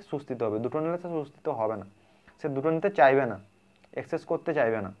তাহলে সে সুস্থিত হবে, 2টো নিলে সে সুস্থিত হবে না, সে 2টো নিতে চাইবে না, এক্সেস করতে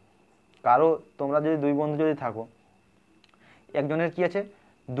চাইবে না। কারো, তোমরা যদি 2 বন্ধু যদি থাকো, একজনের কি আছে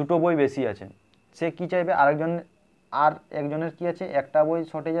 2টো বই বেশি আছে, সে কি চাইবে, একজনের কি আছে, একটা বই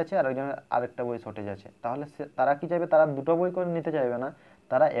শর্টেজ আছে, আর একজনের আরেকটা বই শর্টেজ আছে। তাহলে তারা কি চাইবে, তারা 2টো বই করে নিতে চাইবে না,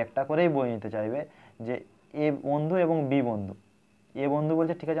 তারা একটা করেই বই নিতে চাইবে। যে এ বন্ধু এবং বি বন্ধু, এ বন্ধু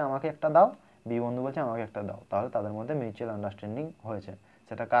বলছে ঠিক আছে আমাকে একটা দাও, বি বন্ধু বলছে আমাকে একটা দাও, তাহলে তাদের মধ্যে মিউচুয়াল আন্ডারস্ট্যান্ডিং হয়েছে।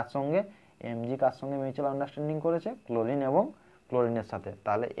 সেটা কার সঙ্গে, এমজি কার সঙ্গে মিউচুয়াল আন্ডারস্ট্যান্ডিং করেছে, ক্লোরিন এবং ক্লোরিনের সাথে,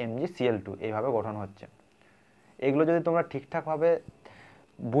 তাহলে MgCl2 এইভাবে গঠন হচ্ছে। এগুলো যদি তোমরা ঠিকঠাকভাবে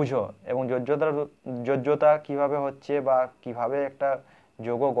বুঝো, এবং যোজ্যতা কিভাবে হচ্ছে, বা কিভাবে একটা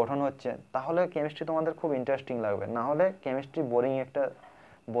যৌগ গঠন হচ্ছে, তাহলে কেমিস্ট্রি তোমাদের খুব ইন্টারেস্টিং লাগবে। না হলে কেমিস্ট্রি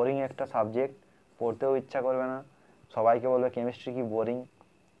বোরিং একটা সাবজেক্ট, পড়তেও ইচ্ছা করবে না, সবাইকে বলবে কেমিস্ট্রি কি বোরিং।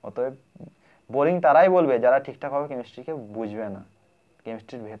 অতএব বোরিং তারাই বলবে যারা ঠিকঠাকভাবে কেমিস্ট্রিকে বুঝবে না,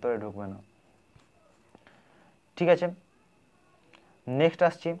 কেমিস্ট্রির ভেতরে ঢুকবে না। ঠিক আছে, নেক্সট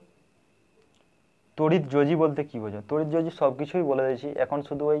আসছি তড়িৎযোজী বলতে কি বোঝো। তড়িৎযোজী সব কিছুই বলে দিয়েছি, এখন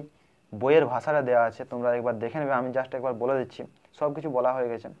শুধু ওই বইয়ের ভাষাটা দেওয়া আছে, তোমরা একবার দেখে নেবে, আমি জাস্ট একবার বলে দিচ্ছি, সব কিছু বলা হয়ে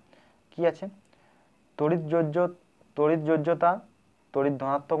গেছে। কি আছে, তড়িৎযোজ্যতা তড়িৎ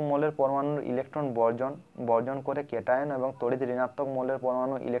ধনাত্মক মৌলের পরমাণুর ইলেকট্রন বর্জন করে ক্যাটায়ন এবং তড়িৎ ঋণাত্মক মৌলের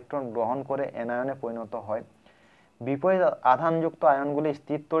পরমাণু ইলেকট্রন গ্রহণ করে অ্যানায়নে পরিণত হয়। বিপরীত আধানযুক্ত আয়নগুলি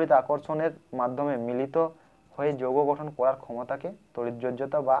স্থির তড়িৎ আকর্ষণের মাধ্যমে মিলিত হয়ে যৌগ গঠন করার ক্ষমতাকে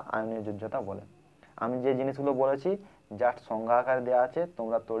তড়িৎযোজ্যতা বা আয়নীয় যোজ্যতা বলে। আমি যে জিনিসগুলো বলেছি জাস্ট সংজ্ঞা আকারে দেওয়া আছে,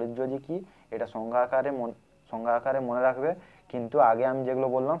 তোমরা তড়িৎযোজী কি এটা সংজ্ঞা আকারে মনে রাখবে, কিন্তু আগে আমি যেগুলো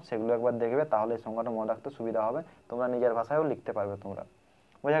বললাম সেগুলো একবার দেখবে, তাহলে এই সংজ্ঞাটা মনে রাখতে সুবিধা হবে, তোমরা নিজের ভাষায়ও লিখতে পারবে তোমরা।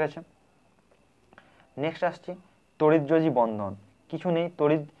 বোঝা গেছে? নেক্সট আসছি তড়িৎযোজী বন্ধন। কিছু নেই,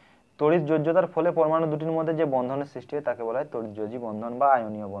 তড়িৎযোজ্যতার ফলে পরমাণু দুটির মধ্যে যে বন্ধনের সৃষ্টি হয় তাকে বলা হয় তড়িৎযোজী বন্ধন বা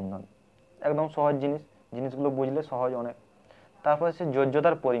আয়নীয় বন্ধন। একদম সহজ জিনিসগুলো বুঝলে সহজ অনেক। তারপর হচ্ছে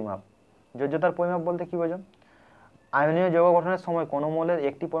যোজ্যতার পরিমাপ। যোজ্যতার পরিমাপ বলতে কি বোঝো, আয়নীয় যৌগ গঠনের সময় কোনো মৌলের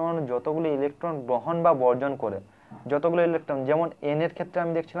একটি পরমাণু যতগুলো ইলেকট্রন গ্রহণ বা বর্জন করে, যতগুলো ইলেকট্রন, যেমন এন এর ক্ষেত্রে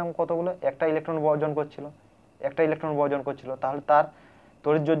আমি দেখছিলাম কতগুলো, একটা ইলেকট্রন বর্জন করছিল, তাহলে তার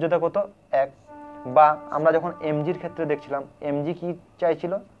তড়িৎযোজ্যতা কত, 1। বা আমরা যখন এমজির ক্ষেত্রে দেখছিলাম, এমজি কি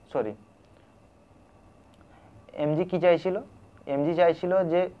চাইছিল, এমজি চাইছিল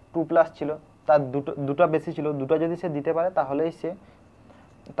যে 2+ ছিল, তার দুটো বেশি ছিল, দুটো যদি সে দিতে পারে তাহলে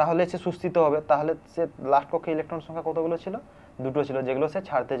সে সুস্থিত হবে, তাহলে সে লাস্ট কক্ষে ইলেকট্রন সংখ্যা কতগুলো ছিল, 2টো ছিল, যেগুলো সে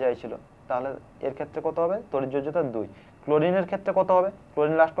ছাড়তে চাইছিল, তাহলে এর ক্ষেত্রে কত হবে, তড়িৎযোজ্যতা 2। ক্লোরিনের ক্ষেত্রে কত হবে,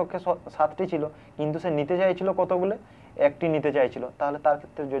 ক্লোরিন লাস্ট কক্ষে 7টি ছিল, কিন্তু সে নিতে চাইছিল কতগুলো, 1টি নিতে চাইছিল, তাহলে তার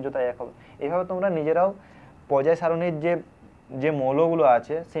ক্ষেত্রে যোজ্যতা 1 হবে। এইভাবে তোমরা নিজেরাও পর্যায় সারণীর যে মৌলগুলো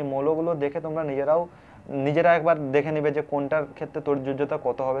আছে সেই মৌলগুলো দেখে তোমরা নিজেরা একবার দেখে নেবে যে কোনটার ক্ষেত্রে তড়িৎযোজ্যতা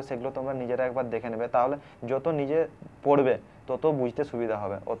কত হবে, সেগুলো তোমরা নিজেরা একবার দেখে নেবে, তাহলে যত নিজে পড়বে তত বুঝতে সুবিধা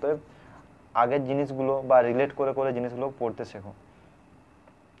হবে। অতএব আগের জিনিসগুলো বা রিলেট করে করে জিনিসগুলো পড়তে শেখো।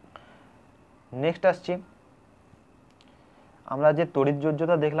 নেক্সট আসছি, আমরা যে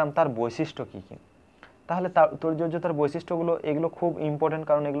তড়িৎযোজ্যতা দেখলাম তার বৈশিষ্ট্য কি কি। তাহলে তড়িৎযোজ্যতার বৈশিষ্ট্যগুলো, এগুলো খুব ইম্পর্টেন্ট,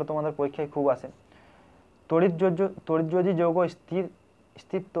 কারণ এগুলো তোমাদের পরীক্ষায় খুব আসে। তড়িৎযোজী যৌগ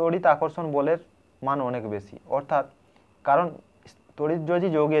স্থির তড়িৎ আকর্ষণ বলের মান অনেক বেশি, অর্থাৎ কারণ তড়িৎযোজী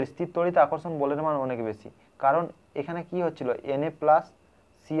যৌগের স্থির তড়িৎ আকর্ষণ বলের মান অনেক বেশি, কারণ এখানে কি হচ্ছিল,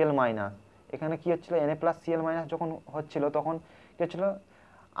 Na+Cl-, এখানে কি হচ্ছিল, Na+Cl- যখন হচ্ছিল তখন কি হচ্ছিল,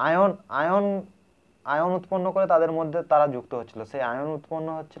 আয়ন উৎপন্ন করে তাদের মধ্যে তারা যুক্ত হচ্ছিল, সেই আয়ন উৎপন্ন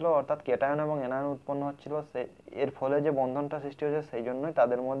হচ্ছিল, অর্থাৎ ক্যাটায়ন এবং অ্যানায়ন উৎপন্ন হচ্ছিল, এর ফলে যে বন্ধনটা সৃষ্টি হয়েছে সেই জন্যই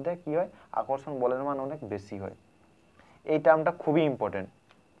তাদের মধ্যে কি হয়, আকর্ষণ বলের মান অনেক বেশি হয়। এই টার্মটা খুবই ইম্পর্টেন্ট,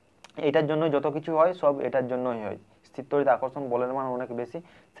 এটার জন্য যত কিছু হয় সব এটার জন্যই হয়, স্থির তড়িৎ আকর্ষণ বলের মান অনেক বেশি,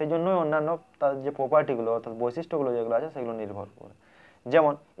 সেই জন্যই অন্যান্য তার যে প্রপার্টিগুলো অর্থাৎ বৈশিষ্ট্যগুলো যেগুলো আছে সেগুলো নির্ভর করে।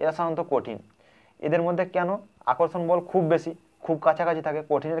 যেমন এরা সাধারণত কঠিন, এদের মধ্যে কেন আকর্ষণ বল খুব বেশি, খুব কাছাকাছি থাকে।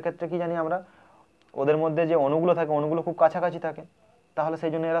 কঠিনের ক্ষেত্রে কি জানি আমরা, ওদের মধ্যে যে অণুগুলো থাকে অণুগুলো খুব কাছাকাছি থাকে, তাহলে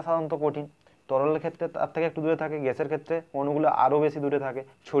সেই জন্য এরা সাধারণত কঠিন। তরলের ক্ষেত্রে তার থেকে একটু দূরে থাকে, গ্যাসের ক্ষেত্রে অণুগুলো আরও বেশি দূরে থাকে,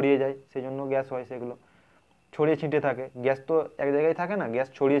 ছড়িয়ে যায়, সেই জন্য গ্যাস হয়, সেগুলো ছড়িয়ে ছিটে থাকে। গ্যাস তো এক জায়গায় থাকে না, গ্যাস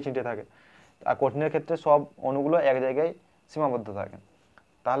ছড়িয়ে ছিটে থাকে, আর কঠিনের ক্ষেত্রে সব অণুগুলো এক জায়গায় সীমাবদ্ধ থাকে।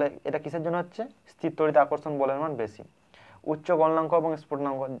 তাহলে এটা কিসের জন্য হচ্ছে, স্থির তড়িৎ আকর্ষণ বলের মান বেশি। উচ্চ গলনাঙ্ক এবং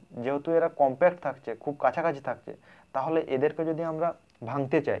স্ফুটনাঙ্ক, যেহেতু এরা কম্প্যাক্ট থাকছে, খুব কাছাকাছি থাকছে, তাহলে এদেরকে যদি আমরা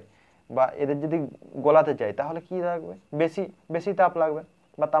ভাঙতে চাই বা এদের যদি গলাতে চাই তাহলে কি লাগবে, বেশি তাপ লাগবে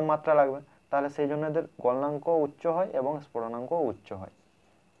বা তাপমাত্রা লাগবে, তাহলে সেই জন্য এদের গলনাঙ্ক উচ্চ হয় এবং স্ফুটনাঙ্ক উচ্চ হয়।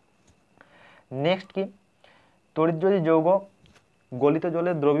 নেক্সট কি, তড়িৎযোজী যৌগ গলিত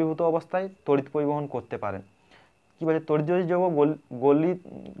জলে দ্রবীভূত অবস্থায় তড়িৎ পরিবহন করতে পারে। কি বলছে, তড়িৎযোজী যৌগ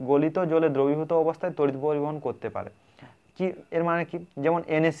গলিত জলে দ্রবীভূত অবস্থায় তড়িৎ পরিবহন করতে পারে। কি এর মানে কি, যেমন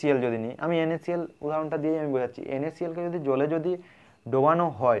NaCl যদি নিই, আমি NaCl উদাহরণটা দিয়ে আমি বোঝাচ্ছি। NaCl কে যদি জলে ডোবানো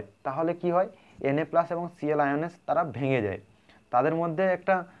হয় তাহলে কি হয়, Na+ এবং Cl আয়নে তারা ভেঙে যায়, তাদের মধ্যে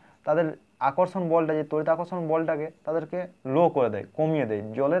তাদের আকর্ষণ বলটা, যে তড়িৎ আকর্ষণ বলটাকে তাদেরকে লো করে দেয়, কমিয়ে দেয়।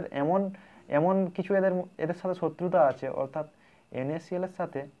 জলের এমন কিছু এদের সাথে শত্রুতা আছে, অর্থাৎ NaCl এর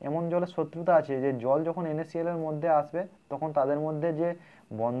সাথে এমন জলের শত্রুতা আছে যে জল যখন NaCl এর মধ্যে আসবে তখন তাদের মধ্যে যে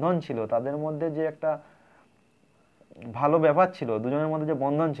বন্ধন ছিল, তাদের মধ্যে যে একটা ভালো ব্যাপার ছিল, দুজনের মধ্যে যে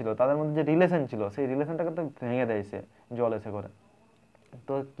বন্ধন ছিল, তাদের মধ্যে যে রিলেশন ছিল, সেই রিলেশনটাকে তো ভেঙে দেয় সে জল এসে করে।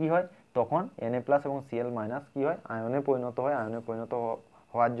 তো কি হয়, তখন Na+ এবং Cl- কি হয়, আয়নে পরিণত হয়। আয়নে পরিণত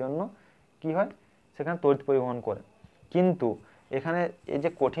হওয়ার জন্য কি হয়, সেখানে তড়িৎ পরিবহন করে। কিন্তু এখানে এই যে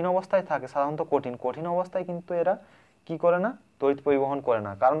কঠিন অবস্থায় থাকে, সাধারণত কঠিন অবস্থায় কিন্তু এরা কি করে না, তড়িৎ পরিবহন করে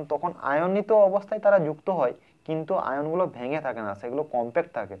না, কারণ তখন আয়নিত অবস্থায় তারা যুক্ত হয়, কিন্তু আয়নগুলো ভেঙে থাকে না, সেগুলো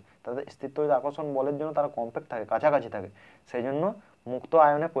কম্প্যাক্ট থাকে, তাদের স্থির তড়িৎ আকর্ষণ বলের জন্য তারা কম্প্যাক্ট থাকে, কাছাকাছি থাকে, সেই জন্য মুক্ত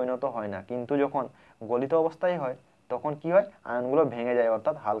আয়নে পরিণত হয় না। কিন্তু যখন গলিত অবস্থায় হয় তখন কি হয়, আয়নগুলো ভেঙে যায়,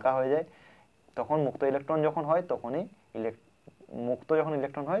 অর্থাৎ হালকা হয়ে যায়। তখন মুক্ত ইলেকট্রন যখন হয় তখনই মুক্ত যখন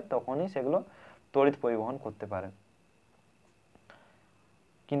ইলেকট্রন হয় তখনই সেগুলো তড়িৎ পরিবহন করতে পারে,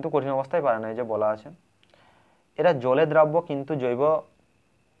 কিন্তু কঠিন অবস্থায় পারে না, এই যে বলা আছে। এরা জলে দ্রাব্য কিন্তু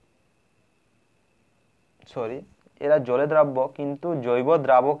এরা জলে দ্রাব্য কিন্তু জৈব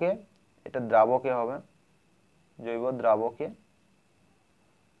দ্রাবকে, এটা দ্রাবকে হবে, জৈব দ্রাবকে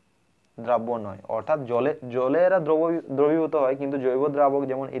দ্রাব্য নয়, অর্থাৎ জলে এরা দ্রবীভূত হয়, কিন্তু জৈব দ্রাবক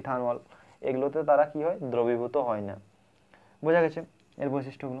যেমন ইথানল এগুলোতে তারা কি হয়, দ্রবীভূত হয় না। বোঝা গেছে এর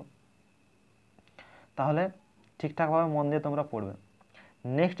বৈশিষ্ট্যগুলো? তাহলে ঠিকঠাকভাবে মন দিয়ে তোমরা পড়বে।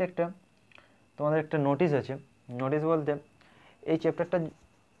 নেক্সট একটা তোমাদের একটা নোটিশ আছে। নোটিশ বলতে এই চ্যাপ্টারটা,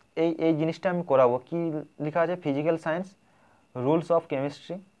 এই জিনিসটা আমি করাবো। কি লেখা আছে, physical science rules of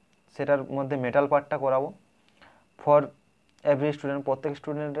chemistry, সেটার মধ্যে মেটাল পার্টটা করাবো ফর এভরি স্টুডেন্ট, প্রত্যেক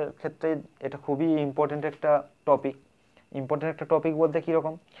স্টুডেন্টের ক্ষেত্রে এটা খুবই ইম্পর্টেন্ট একটা টপিক। ইম্পর্টেন্ট একটা টপিক বলতে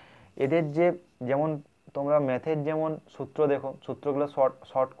কীরকম, এদের যে যেমন তোমরা ম্যাথের যেমন সূত্র দেখো, সূত্রগুলো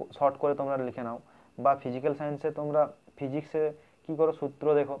শর্ট করে তোমরা লিখে নাও, বা ফিজিক্যাল সায়েন্সে তোমরা ফিজিক্সে কী করো, সূত্র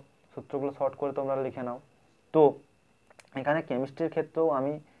দেখো, সূত্রগুলো শর্ট করে তোমরা লিখে নাও। তো এখানে কেমিস্ট্রির ক্ষেত্রেও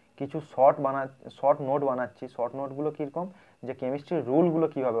আমি কিছু শর্ট নোট বানাচ্ছি। শর্ট নোটগুলো কীরকম, যে কেমিস্ট্রির রুলগুলো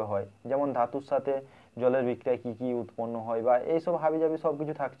কীভাবে হয়, যেমন ধাতুর সাথে জলের বিক্রিয়ায় কী কী উৎপন্ন হয়, বা এইসব হাবিজাবি সব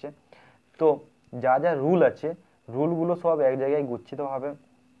কিছু থাকছে। তো যা যা রুল আছে, রুলগুলো সব এক জায়গায়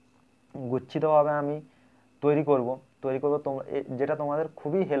গুচ্ছিতভাবে আমি তৈরি করব তোমরা, যেটা তোমাদের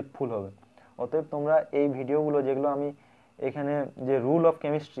খুবই হেল্পফুল হবে। অতএব তোমরা এই ভিডিওগুলো যেগুলো আমি এখানে যে রুল অফ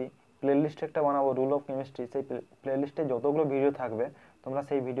কেমিস্ট্রি প্লেলিস্ট একটা বানাবো, রুল অফ কেমিস্ট্রি, সেই প্লেলিস্টে যতগুলো ভিডিও থাকবে তোমরা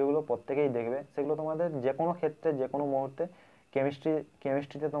সেই ভিডিওগুলো প্রত্যেকেই দেখবে। সেগুলো তোমাদের যে কোনো ক্ষেত্রে যে কোনো মুহূর্তে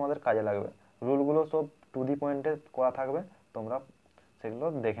কেমিস্ট্রিতে তোমাদের কাজে লাগবে। রুলগুলো সব টু দি পয়েন্টে করা থাকবে, তোমরা সেগুলো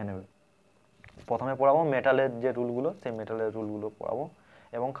দেখে নেবে। প্রথমে পড়াবো মেটালের যে রুলগুলো, সেই মেটালের রুলগুলো পড়াবো,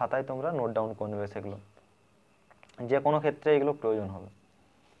 এবং খাতায় তোমরা নোট ডাউন করে নেবে। সেগুলো যে কোনো ক্ষেত্রে এগুলো প্রয়োজন হবে।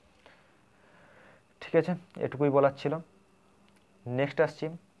 ঠিক আছে, এটুকুই বলার ছিল। নেক্সট আসছি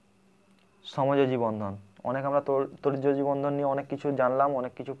সমযোজী বন্ধন। অনেক আমরা তড়িৎযোজী বন্ধন নিয়ে অনেক কিছু জানলাম,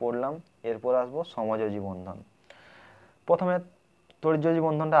 অনেক কিছু পড়লাম। এরপর আসবো সমযোজী বন্ধন। প্রথমে তড়িৎযোজী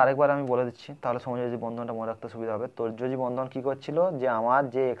বন্ধনটা আরেকবার আমি বলে দিচ্ছি, তাহলে সমযোজী বন্ধনটা মনে রাখতে সুবিধা হবে। তড়িৎযোজী বন্ধন কি করছিল, যে আমার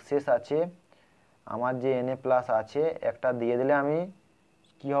যে এক্সেস আছে, আমার যে Na+ আছে, একটা দিয়ে দিলে আমি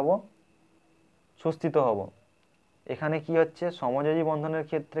কি হব, সুস্থিত হব। এখানে কি হচ্ছে, সমযোজী বন্ধনের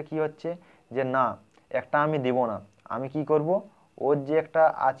ক্ষেত্রে কি হচ্ছে, যে না, একটা আমি দেব না, আমি কি করব, ওর যে একটা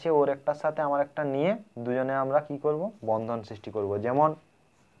আছে ওর একটার সাথে আমার একটা নিয়ে দুজনে আমরা কি করব, বন্ধন সৃষ্টি করব।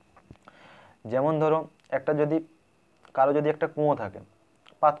 যেমন ধরো একটা যদি কারো যদি একটা কুয়ো থাকে,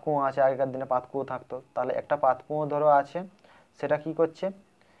 পাত কুয়ো আছে, আগেকার দিনে পাত কুয়ো থাকতো, তাহলে একটা পাত কুয়ো ধরো আছে, সেটা কি করছে,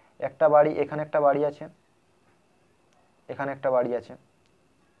 একটা বাড়ি, এখানে একটা বাড়ি আছে, এখানে একটা বাড়ি আছে,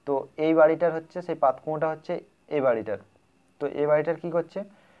 তো এই বাড়িটার হচ্ছে, সেই পাত কুয়োটা হচ্ছে এই বাড়িটার। তো এই বাড়িটার কি করছে,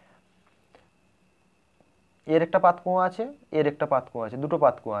 এর একটা পাত কুয়ো আছে, এর একটা পাত কুয়ো আছে, দুটো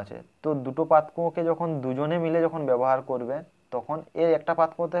পাত কুয়ো আছে। তো দুটো পাত কুয়োকে যখন দুজনে মিলে যখন ব্যবহার করবে, তখন এর একটা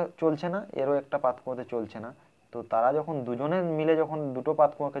পাত কুয়োতে চলছে না, এরও একটা পাত কুয়োতে চলছে না। তো তারা যখন দুজনে মিলে যখন দুটো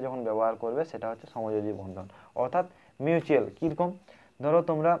পাত কুয়োকে যখন ব্যবহার করবে, সেটা হচ্ছে সমযোজী বন্ধন, অর্থাৎ মিউচুয়াল। কীরকম, ধরো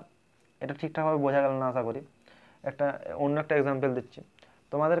তোমরা, এটা ঠিকঠাকভাবে বোঝা গেল না আশা করি, অন্য একটা এক্সাম্পল দিচ্ছি।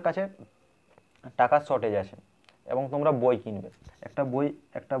 তোমাদের কাছে টাকার শর্টেজ আছে এবং তোমরা বই কিনবে,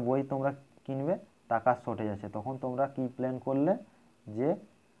 একটা বই তোমরা কিনবে, টাকার শর্টেজ আছে, তখন তোমরা কি প্ল্যান করলে, যে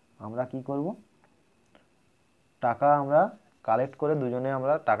আমরা কি করব, টাকা আমরা কালেক্ট করে, দুজনে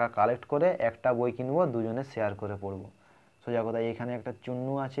আমরা টাকা কালেক্ট করে একটা বই কিনবো, দুজনে শেয়ার করে পড়বো। সোজা কথা, এখানে একটা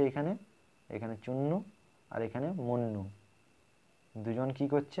চুন্নু আছে, এখানে চুন্নু, আর এখানে মুন্নু, দুজন কি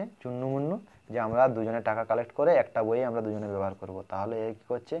করছে, চুন্নু মুন্নু, যে আমরা দুজনে টাকা কালেক্ট করে একটা বই আমরা দুজনে ব্যবহার করব। তাহলে এ কী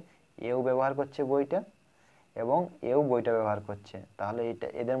করছে, এও ব্যবহার করছে বইটা এবং এও বইটা ব্যবহার করছে। তাহলে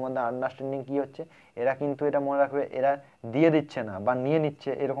এদের মধ্যে আন্ডারস্ট্যান্ডিং কি হচ্ছে, এরা কিন্তু এটা মনে রাখবে, এরা দিয়ে দিচ্ছে না বা নিয়ে নিচ্ছে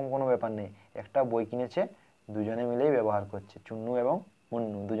এরকম কোনো ব্যাপার নেই, একটা বই কিনেছে, দুজনে মিলেই ব্যবহার করছে, চুন্নু এবং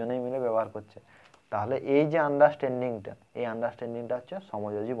মুন্নু দুজনেই মিলে ব্যবহার করছে। তাহলে এই যে আন্ডারস্ট্যান্ডিংটা, এই আন্ডারস্ট্যান্ডিংটা হচ্ছে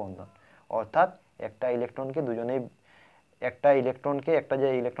সমযোজী বন্ধন। অর্থাৎ একটা ইলেকট্রনকে একটা যে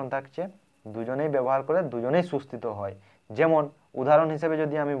ইলেকট্রন থাকছে, দুজনেই ব্যবহার করে দুজনেই সুস্থিত হয়। যেমন উদাহরণ হিসেবে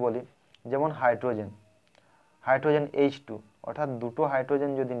যদি আমি বলি, যেমন হাইড্রোজেন H2, অর্থাৎ দুটো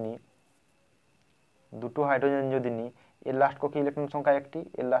হাইড্রোজেন যদি নিই, এর লাস্ট কক্ষে ইলেকট্রন সংখ্যা একটি,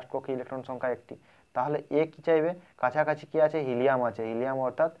 এর লাস্ট কক্ষে ইলেকট্রন সংখ্যা একটি, তাহলে এ কি চাইবে, কাছাকাছি কি আছে, হিলিয়াম আছে, হিলিয়াম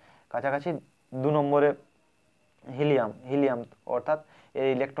অর্থাৎ কাছাকাছি 2 নম্বরে হিলিয়াম অর্থাৎ এই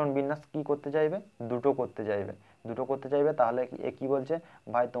ইলেকট্রন বিন্যাস কি করতে চাইবে, দুটো করতে চাইবে। তাহলে এ কি বলছে,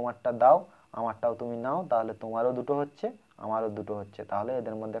 ভাই তোমারটা দাও, আমারটাও তুমি নাও, তাহলে তোমারও দুটো হচ্ছে, আমারও দুটো হচ্ছে। তাহলে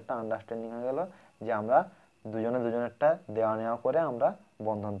এদের মধ্যে একটা আন্ডারস্ট্যান্ডিং হয়ে গেল যে আমরা দুজনেরটা দেওয়া নেওয়া করে আমরা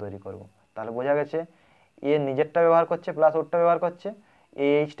বন্ধন তৈরি করব। তাহলে বোঝা গেছে এ নিজেরটা ব্যবহার করছে প্লাস ওরটা ব্যবহার করছে,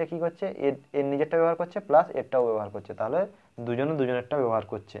 এইচটা কি করছে, এর নিজেরটা ব্যবহার করছে প্লাস এরটাও ব্যবহার করছে, তাহলে দুজনেরটা ব্যবহার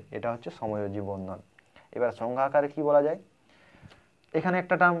করছে। এটা হচ্ছে সমযোজী বন্ধন। এবার সংজ্ঞা আকারে কি বলা যায়, এখানে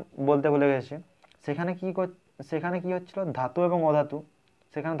একটা টার্ম বলতে ভুলে গেছি, সেখানে কি হচ্ছিল, ধাতু এবং অধাতু,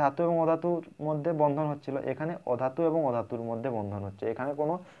 সেখানে ধাতু এবং অধাতুর মধ্যে বন্ধন হচ্ছিল, এখানে অধাতু এবং অধাতুর মধ্যে বন্ধন হচ্ছে। এখানে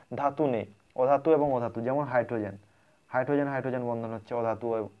কোনো ধাতু নেই, অধাতু এবং অধাতু, যেমন হাইড্রোজেন বন্ধন হচ্ছে অধাতু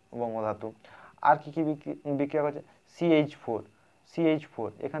এবং অধাতু। আর কি কি বিক্রিয়া করছে,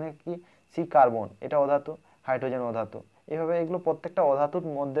 CH4, এখানে কি সি কার্বন, এটা অধাতু, হাইড্রোজেন অধাতু। এইভাবে এগুলো প্রত্যেকটা অধাতুর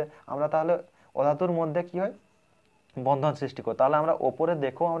মধ্যে আমরা তাহলে অধাতুর মধ্যে কি হয় বন্ধন সৃষ্টি করে। তাহলে আমরা ওপরে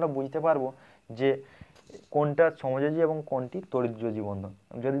দেখেও আমরা বুঝতে পারবো যে কোনটা সমযোজী এবং কোনটি তড়িৎযোজী বন্ধন।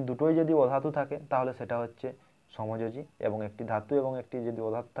 যদি দুটোই যদি অধাতু থাকে তাহলে সেটা হচ্ছে সমযোজী, এবং একটি ধাতু এবং একটি যদি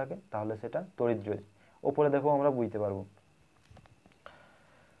অধাতু থাকে তাহলে সেটা তড়িৎযোজী। ওপরে দেখেও আমরা বুঝতে পারবো।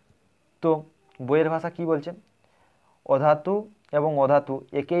 তো বইয়ের ভাষা কি বলছে, অধাতু এবং অধাতু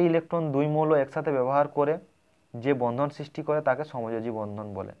একই ইলেকট্রন দুই মৌল একসাথে ব্যবহার করে যে বন্ধন সৃষ্টি করে তাকে সমযোজী বন্ধন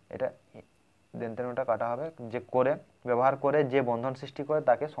বলে। এটা দেনতেনটা কাটা হবে, যে করে ব্যবহার করে যে বন্ধন সৃষ্টি করে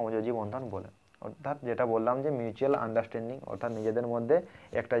তাকে সমযোজী বন্ধন বলে। অর্থাৎ যেটা বললাম যে মিউচুয়াল আন্ডারস্ট্যান্ডিং, অর্থাৎ নিজেদের মধ্যে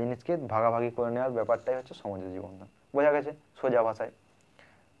একটা জিনিসকে ভাগাভাগি করে নেওয়ার ব্যাপারটাই হচ্ছে সমযোজী বন্ধন। বোঝা গেছে সোজা ভাষায়।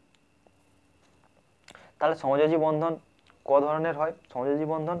 তাহলে সমযোজী বন্ধন ক ধরনের হয়, সমযোজী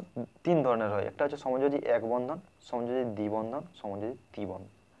বন্ধন 3 ধরনের হয়। একটা হচ্ছে সমযোজী এক বন্ধন, সমযোজী দ্বিবন্ধন, সমযোজী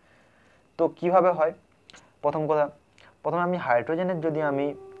ত্রিবন্ধন। তো কিভাবে হয়, প্রথমে আমি হাইড্রোজেনের যদি আমি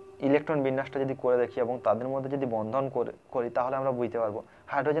ইলেকট্রন বিন্যাসটা যদি করে দেখি এবং তাদের মধ্যে যদি বন্ধন করি তাহলে আমরা বুঝতে পারবো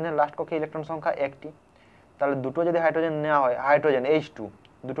হাইড্রোজেনের লাস্ট কক্ষে ইলেকট্রন সংখ্যা একটি। তাহলে দুটো যদি হাইড্রোজেন নেওয়া হয়, হাইড্রোজেন H2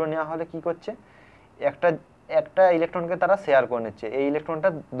 দুটো নেওয়া হলে কি করছে, একটা একটা ইলেকট্রনকে তারা শেয়ার করে নিচ্ছে, এই ইলেকট্রনটা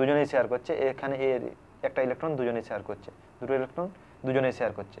দুজনেই শেয়ার করছে, এখানে এর একটা ইলেকট্রন দুজনেই শেয়ার করছে, দুটো ইলেকট্রন দুজনেই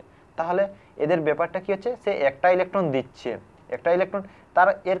শেয়ার করছে। তাহলে এদের ব্যাপারটা কি হচ্ছে, সে একটা ইলেকট্রন দিচ্ছে, একটা ইলেকট্রন, তার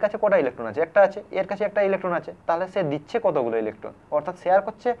এর কাছে কটা ইলেকট্রন আছে, একটা আছে, এর কাছে একটা ইলেকট্রন আছে, তাহলে সে দিচ্ছে কতগুলো ইলেকট্রন, অর্থাৎ শেয়ার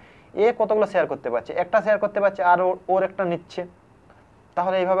করছে, এ কতগুলো শেয়ার করতে পারছে, একটা শেয়ার করতে পারছে, আর ওর একটা নিচ্ছে।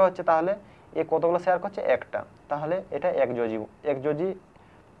 তাহলে এইভাবে হচ্ছে, তাহলে এ কতগুলো শেয়ার করছে, একটা, তাহলে এটা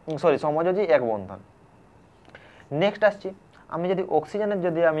সমযোজী এক বন্ধন। নেক্সট আসছি, আমি যদি অক্সিজেনের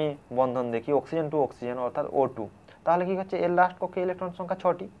যদি আমি বন্ধন দেখি, অক্সিজেন টু অক্সিজেন অর্থাৎ O2, তাহলে কি হচ্ছে, এর লাস্ট কক্ষে ইলেকট্রন সংখ্যা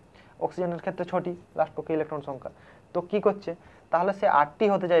 6টি, অক্সিজেনের ক্ষেত্রে 6টি লাস্ট কক্ষে ইলেকট্রন সংখ্যা। তো কি করছে, তাহলে সে 8টি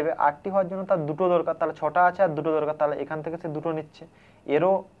হতে চাইবে, 8টি হওয়ার জন্য তার দুটো দরকার, তাহলে 6টা আছে আর দুটো দরকার, তাহলে এখান থেকে সে দুটো নিচ্ছে,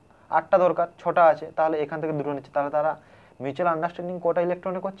 এরও 8টা দরকার, 6টা আছে, তাহলে এখান থেকে দুটো নিচ্ছে। তাহলে তারা মিউচুয়াল আন্ডারস্ট্যান্ডিং কটা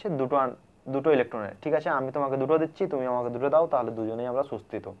ইলেকট্রনে করছে, দুটো ইলেকট্রনে। ঠিক আছে, আমি তোমাকে দুটো দিচ্ছি, তুমি আমাকে দুটো দাও, তাহলে দুজনেই আমরা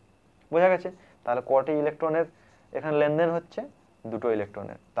সুস্থিত। বোঝা গেছে, তাহলে কটি ইলেকট্রনের এখানে লেনদেন হচ্ছে, দুটো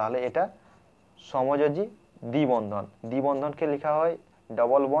ইলেকট্রনের। তাহলে এটা সমযোজী দ্বিবন্ধন। দ্বিবন্ধনকে লেখা হয়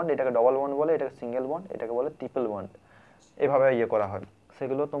ডবল বন্ড, এটাকে ডবল বন্ড বলে, এটাকে সিঙ্গেল বন্ড, এটাকে বলে ট্রিপল বন্ড, এভাবে করা হয়।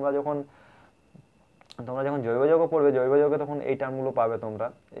 সেগুলো তোমরা যখন জৈব যৌগ পড়বে, জৈব যৌগে তখন এই টার্মগুলো পাবে তোমরা,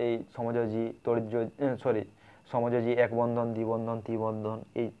 এই সমযোজী সমযোজী এক বন্ধন, দ্বিবন্ধন, ত্রিবন্ধন,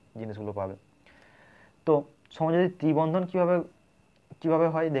 এই জিনিসগুলো পাবে। তো সমযোজী ত্রিবন্ধন কিভাবে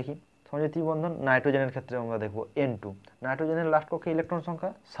হয় দেখি। সমযোজী ত্রিবন্ধন নাইট্রোজেনের ক্ষেত্রে আমরা দেখবো N2, নাইট্রোজেনের লাস্ট কক্ষে ইলেকট্রন সংখ্যা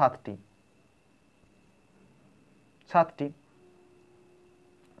 7টি,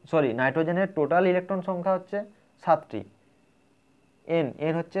 নাইট্রোজেনের টোটাল ইলেকট্রন সংখ্যা হচ্ছে 7টি,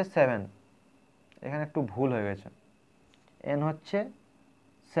 N হচ্ছে 7, এখানে একটু ভুল হয়ে গেছে, N হচ্ছে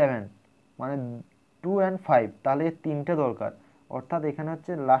 7, মানে 2 and 5, তাহলে 3টে দরকার, অর্থাৎ এখানে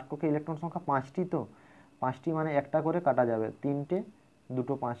হচ্ছে লাস্ট কক্ষে ইলেকট্রন সংখ্যা 5টি, তো 5টি মানে একটা করে কাটা যাবে, 3টে,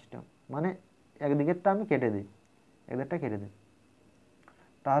 দুটো, 5টা, মানে একদিকেরটা আমি কেটে দিই, একদিকটা কেটে দিই,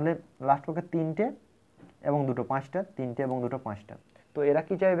 তাহলে লাস্ট কক্ষে 3টে এবং দুটো, 5টা, 3টে এবং দুটো, 5টা। তো এরা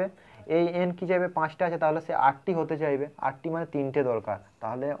কি চাইবে, এই N কি চাইবে, 5টা আছে, তাহলে সে 8টি হতে চাইবে, 8টি মানে 3টে দরকার,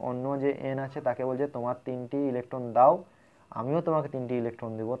 তাহলে অন্য যে N আছে তাকে বলছে তোমার 3টি ইলেকট্রন দাও, আমিও তোমাকে 3টি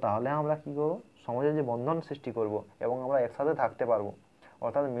ইলেকট্রন দেবো, তাহলে আমরা কি করবো, সমযোজী বন্ধন সৃষ্টি করব এবং আমরা একসাথে থাকতে পারবো,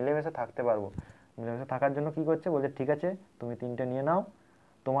 অর্থাৎ মিলেমিশে থাকতে পারবো। মিলেমিশে থাকার জন্য কি করছে, বলছে ঠিক আছে তুমি 3টে নিয়ে নাও,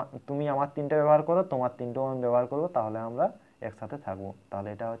 তুমি আমার 3টে ব্যবহার করো, তোমার 3টেও আমি ব্যবহার করবো, তাহলে আমরা একসাথে থাকবো। তাহলে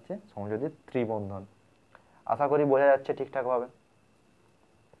এটা হচ্ছে সমযোজী ত্রিবন্ধন। আশা করি বোঝা যাচ্ছে ঠিকঠাকভাবে।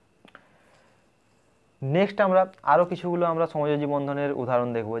 নেক্সট আমরা আরও কিছুগুলো আমরা সমযোজী বন্ধনের উদাহরণ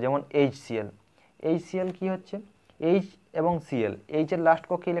দেখব, যেমন HCl। HCl কি হচ্ছে, এইচ এবং সিএল, এইচের লাস্ট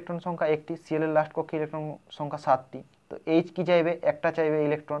কক্ষে ইলেকট্রন সংখ্যা একটি, সিএলের লাস্ট কক্ষে ইলেকট্রন সংখ্যা 7টি। তো এইচ কি চাইবে, একটা চাইবে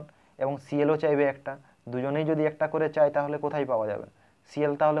ইলেকট্রন, এবং সিএলও চাইবে একটা। দুজনেই যদি একটা করে চায় তাহলে কোথায় পাওয়া যাবে,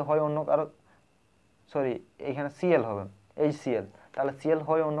 সিএল তাহলে হয় অন্য কারো, সরি এখানে সিএল হবে, HCl, তাহলে সিএল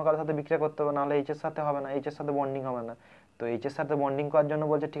হয় অন্য কারোর সাথে বিক্রিয়া করতে হবে, নাহলে এইচের সাথে হবে না, এইচের সাথে বন্ডিং হবে না। তো এইচের সাথে বন্ডিং করার জন্য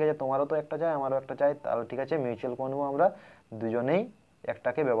বলছে ঠিক আছে তোমারও তো একটা চাই আমারও একটা চাই, তাহলে ঠিক আছে মিউচুয়াল করে নেবো আমরা, দুজনেই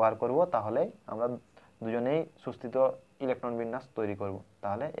একটাকে ব্যবহার করব, তাহলে আমরা দুজনেই সুস্থিত ইলেকট্রন বিন্যাস তৈরি করব,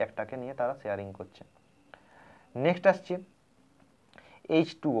 তাহলে একটাকে নিয়ে তারা শেয়ারিং করছে। নেক্সট আসছে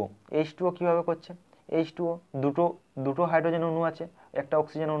H2O। H2O কীভাবে করছে, H2O দুটো হাইড্রোজেন অণু আছে একটা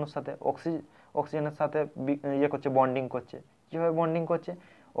অক্সিজেন অণুর সাথে, অক্সিজেনের সাথে ইয়ে করছে, বন্ডিং করছে। কীভাবে বন্ডিং করছে,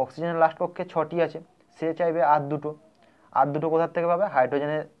 অক্সিজেনের লাস্ট কক্ষে 6টি আছে, সে চাইবে আর দুটো কোথার থেকে পাবে,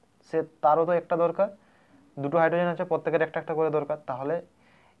 হাইড্রোজেনের, সে তারও তো একটা দরকার, দুটো হাইড্রোজেন আছে প্রত্যেকের একটা একটা করে দরকার, তাহলে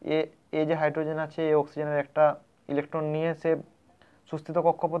এ যে হাইড্রোজেন আছে এই অক্সিজেনের একটা ইলেকট্রন নিয়ে সে সুস্থিত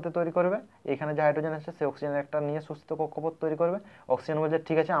কক্ষপথে তৈরি করবে, এখানে যে হাইড্রোজেন আছে সে অক্সিজেনের একটা নিয়ে সুস্থিত কক্ষপথ তৈরি করবে, অক্সিজেন বলছে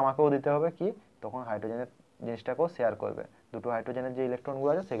ঠিক আছে আমাকেও দিতে হবে কি, তখন হাইড্রোজেনের জিনিসটাকেও শেয়ার করবে, দুটো হাইড্রোজেনের যে ইলেকট্রনগুলো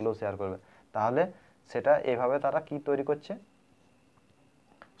আছে সেগুলোও শেয়ার করবে, তাহলে সেটা এভাবে তারা কি তৈরি করছে,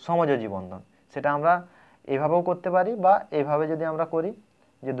 সমযোজী বন্ধন। সেটা আমরা এভাবেও করতে পারি, বা এভাবে যদি আমরা করি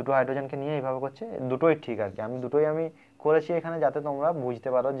যে দুটো হাইড্রোজেনকে নিয়ে এইভাবে করছে, দুটোই ঠিক আর কি, দুটোই আমি করেছি এখানে যাতে তোমরা বুঝতে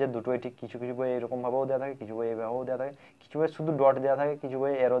পারো যে দুটোই ঠিক। কিছু কিছু বই এরকমভাবেও দেওয়া থাকে, কিছু বই এইভাবেও দেওয়া থাকে, কিছু বই শুধু ডট দেওয়া থাকে, কিছু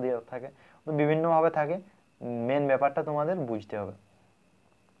বই এরো দেওয়া থাকে, তো বিভিন্নভাবে থাকে, মেন ব্যাপারটা তোমাদের বুঝতে হবে।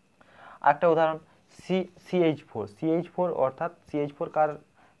 আরেকটা উদাহরণ CH4 অর্থাৎ CH4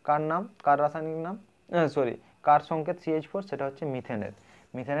 কার নাম, কার রাসায়নিক নাম, সরি কার সংকেত CH4, সেটা হচ্ছে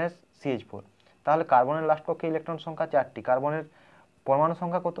মিথেনের CH4। তাহলে কার্বনের লাস্ট কক্ষে ইলেকট্রন সংখ্যা 4টি, কার্বনের পরমাণু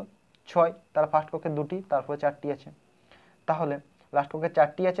সংখ্যা কত, 6, তার ফার্স্ট কক্ষে 2টি, তারপরে 4টি আছে, তাহলে লাস্ট কক্ষে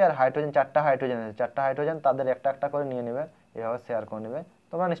 4টি আছে, আর হাইড্রোজেন 4টা হাইড্রোজেন আছে, 4টা হাইড্রোজেন তাদের একটা একটা করে নিয়ে নেবে, এভাবে শেয়ার করে নেবে।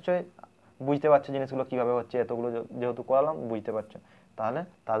 তোমরা নিশ্চয়ই বুঝতে পারছো জিনিসগুলো কীভাবে হচ্ছে, এতগুলো যেহেতু করালাম বুঝতে পারছো। তাহলে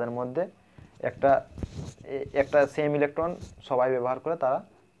তাদের মধ্যে একটা সেম ইলেকট্রন সবাই ব্যবহার করে তারা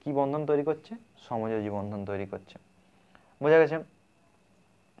কি বন্ধন তৈরি করছে, সমযোজী বন্ধন তৈরি করছে। বোঝা গেছে।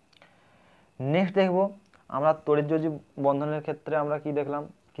 নেক্সট দেখব আমরা তড়িৎযোজী বন্ধনের ক্ষেত্রে আমরা কি দেখলাম,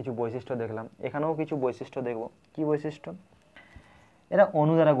 কিছু বৈশিষ্ট্য দেখলাম, এখানেও কিছু বৈশিষ্ট্য দেখব। কি বৈশিষ্ট্য, এরা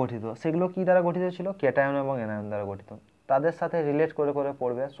অণু দ্বারা গঠিত, সেগুলো কি দ্বারা গঠিত ছিল, ক্যাটায়ন এবং অ্যানায়ন দ্বারা গঠিত, তাদের সাথে রিলেট করে করে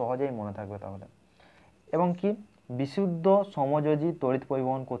পড়বে, সহজেই মনে থাকবে তাহলে। এবং কি বিশুদ্ধ সমযোজী তড়িৎ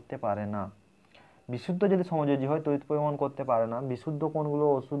পরিবহন করতে পারে না, বিশুদ্ধ যদি সমযোজী হয় তড়িৎ পরিবহন করতে পারে না, বিশুদ্ধ কোনগুলো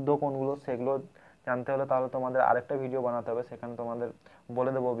অশুদ্ধ কোনগুলো সেগুলো জানতে হলে তাহলে তোমাদের আরেকটা ভিডিও বানাতে হবে, সেখানে তোমাদের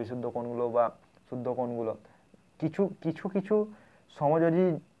বলে দেবো বিশুদ্ধ কোনগুলো বা শুদ্ধ কোনগুলো। কিছু কিছু কিছু সমযোজী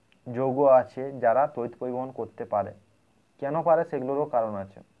যৌগ আছে যারা তড়িৎ পরিবহন করতে পারে, কেন পারে সেগুলোরও কারণ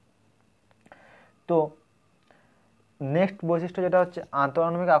আছে। তো নেক্সট বৈশিষ্ট্য যেটা হচ্ছে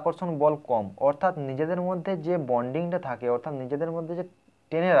আন্তঃআণবিক আকর্ষণ বল কম, অর্থাৎ নিজেদের মধ্যে যে বন্ডিংটা থাকে, অর্থাৎ নিজেদের মধ্যে যে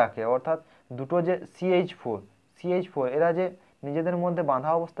টেনে রাখে, অর্থাৎ দুটো যে CH4 এরা যে নিজেদের মধ্যে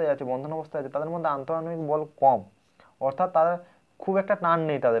বাঁধা অবস্থায় আছে, বন্ধন অবস্থায় আছে, তাদের মধ্যে আন্তঃআণবিক বল কম, অর্থাৎ তারা খুব একটা টান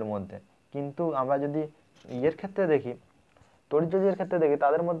নেই তাদের মধ্যে। কিন্তু আমরা যদি ইয়ের ক্ষেত্রে দেখি, তড়িৎযোজীর ক্ষেত্রে দেখি,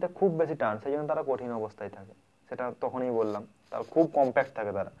 তাদের মধ্যে খুব বেশি টান, সেই জন্য তারা কঠিন অবস্থায় থাকে, সেটা তখনই বললাম, তারা খুব কম্প্যাক্ট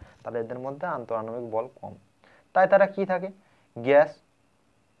থাকে, তারা এদের মধ্যে আন্তঃআণবিক বল কম, তাই তারা কি থাকে, গ্যাস,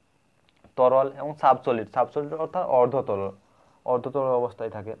 তরল এবং সাবসলিড অর্থাৎ অর্ধতরল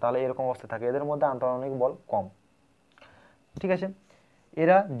অবস্থায় থাকে, তাহলে এরকম অবস্থায় থাকে, এদের মধ্যে আন্তঃআণবিক বল কম। ঠিক আছে,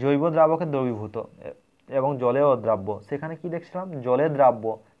 এরা জৈব দ্রাবকে দ্রবীভূত এবং জলে অদ্রাব্য, সেখানে কি দেখছিলাম, জলে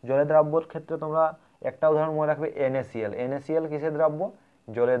দ্রাব্যর ক্ষেত্রে তোমরা একটা উদাহরণ মনে রাখবে, NaCl কিসের দ্রাব্য,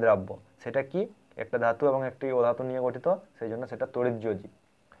 জলে দ্রাব্য, সেটা কি একটা ধাতু এবং একটি অধাতু নিয়ে গঠিত, সেই জন্য সেটা তড়িৎযোজী।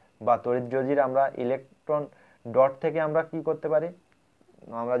 বা তড়িৎযোজীর আমরা ইলেকট্রন ডট থেকে আমরা কি করতে পারি,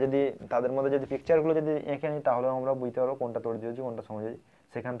 আমরা যদি তাদের মধ্যে যদি পিকচারগুলো যদি এঁকে নিই তাহলে আমরা বুঝতে পারবো কোনটা তড়িৎযোজী কোনটা সমযোজী,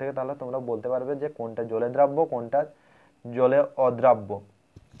 সেখান থেকে তাহলে তোমরা বলতে পারবে যে কোনটা জলে দ্রাব্য কোনটা জলে অদ্রাব্য।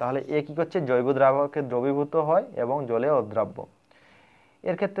 তাহলে এ কি করছে, জৈব দ্রাবকে দ্রবীভূত হয় এবং জলে অদ্রাব্য।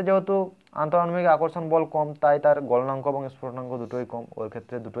 এর ক্ষেত্রে যেহেতু আন্তঃআণবিক আকর্ষণ বল কম, তাই তার গলনাঙ্ক এবং স্ফুটনাঙ্ক দুটোই কম, ওর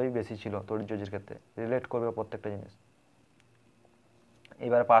ক্ষেত্রে দুটোই বেশি ছিল, তড়িৎযোজীর ক্ষেত্রে রিলেট করবে প্রত্যেকটা জিনিস।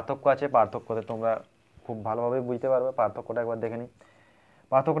 এবার পার্থক্য আছে, পার্থক্যতে তোমরা খুব ভালোভাবে বুঝতে পারবে, পার্থক্যটা একবার দেখে নিই।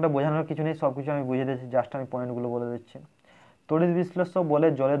 পার্থক্যটা বোঝানোর কিছু নেই, সব কিছু আমি বুঝিয়ে দিচ্ছি, জাস্ট আমি পয়েন্টগুলো বলে দিচ্ছি। তড়িৎ বিশ্লেষ্য বলে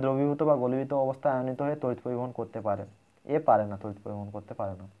জলে দ্রবীভূত বা গলীভূত অবস্থায় আয়নিত হয়ে তড়িৎ পরিবহন করতে পারে, পারে না, তড়িৎ পরিবহন করতে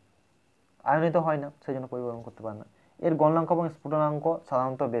পারে না, আয়নিত হয় না সেই জন্য পরিবহন করতে পারে না। এর গলনাঙ্ক এবং স্ফুটনাঙ্ক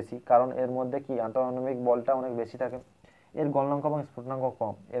সাধারণত বেশি, কারণ এর মধ্যে কি আন্তঃআণবিক বলটা অনেক বেশি থাকে। এর গলনাঙ্ক এবং স্ফুটনাঙ্ক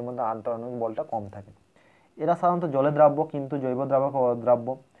কম, এর মধ্যে আন্তঃআণবিক বলটা কম থাকে। এরা সাধারণত জলে দ্রাব্য কিন্তু জৈব দ্রাবকে অদ্রাব্য।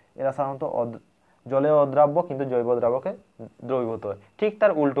 এরা সাধারণত জলে অদ্রাব্য কিন্তু জৈব দ্রাবকে দ্রবীভূত হয়। ঠিক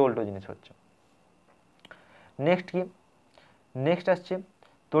তার উল্টো উল্টো জিনিস হচ্ছে। নেক্সট কি, নেক্সট আসছে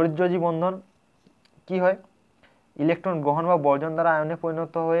তড়িৎযোজী বন্ধন। কি হয়, ইলেকট্রন গ্রহণ বা বর্জন দ্বারা আয়নে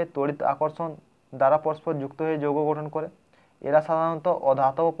পরিণত হয়ে তড়িৎ আকর্ষণ দ্বারা পরস্পর যুক্ত হয়ে যৌগ গঠন করে। এরা সাধারণত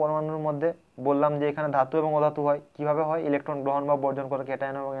অধাতব পরমাণুর মধ্যে, বললাম যে এখানে ধাতু এবং অধাতু হয়, কিভাবে হয়, ইলেকট্রন গ্রহণ বা বর্জন করে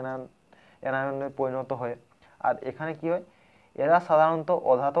ক্যাটায়ন এবং অ্যানায়নে পরিণত হয়। আর এখানে কি হয়, এরা সাধারণত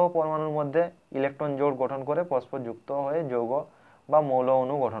অধাতব পরমাণুর মধ্যে ইলেকট্রন জোড় গঠন করে পরস্পর যুক্ত হয়ে যৌগ বা মৌল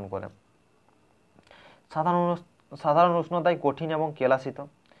অণু গঠন করে। সাধারণ উষ্ণতায় কঠিন এবং কেলাসিত।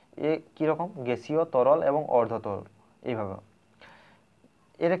 এ কীরকম, গ্যাসীয়, তরল এবং অর্ধতরল এইভাবে।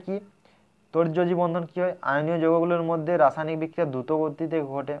 এরা কি, তড়িৎযোজী বন্ধন কি হয়, আয়নীয় যৌগগুলোর মধ্যে রাসায়নিক বিক্রিয়া দ্রুত গতিতে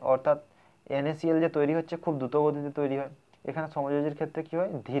ঘটে, অর্থাৎ NaCl যে তৈরি হচ্ছে খুব দ্রুত গতিতে তৈরি হয়। এখানে সমযোজীর ক্ষেত্রে কি হয়,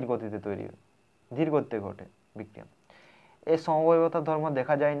 ধীর গতিতে তৈরি হয়, ধীর গতিতে ঘটে বিক্রিয়া। এই সমবায়বতার ধর্ম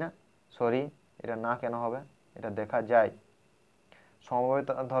দেখা যায় না, সরি এটা না কেন হবে, এটা দেখা যায়,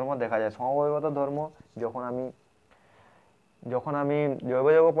 সমবায়তার ধর্ম দেখা যায়। সমবায়বতার ধর্ম যখন আমি জৈব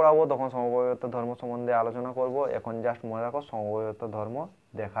যৌগ পড়াবো তখন সমবায়বতার ধর্ম সম্বন্ধে আলোচনা করব। এখন জাস্ট মনে রাখো সমবায়বতার ধর্ম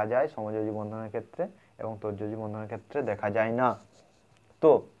দেখা যায় সমযোজী বন্ধনের ক্ষেত্রে এবং তড়িৎযোজী বন্ধনের ক্ষেত্রে দেখা যায় না।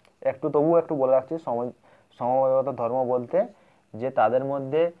 তো তবুও একটু বলে রাখছি, সমবায়বতার ধর্ম বলতে যে তাদের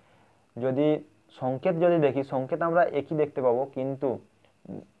মধ্যে যদি সংকেত যদি দেখি, সংকেত আমরা একই দেখতে পাবো,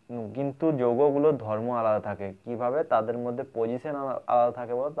 কিন্তু যৌগগুলোর ধর্ম আলাদা থাকে। কিভাবে, তাদের মধ্যে পজিশন আলাদা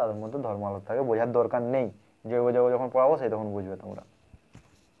থাকে বলে তাদের মধ্যে ধর্ম আলাদা থাকে, বোঝার দরকার নেই, জৈব যৌগ যখন পড়াবো সেই তখন বুঝবে তোমরা।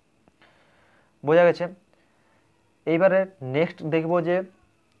 বোঝা গেছে। এইবারে নেক্সট দেখবো যে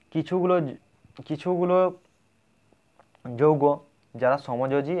কিছুগুলো যৌগ যারা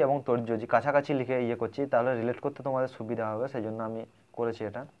সমযোজী এবং তড়িৎযোজী, কাছাকাছি লিখে করছি তাহলে রিলেট করতে তোমাদের সুবিধা হবে, সেই জন্য আমি করেছি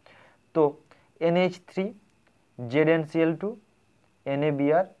এটা। তো NH3, ZnCl2,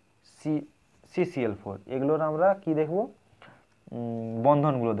 NaBr, CCl4, এগুলোর আমরা কি দেখব,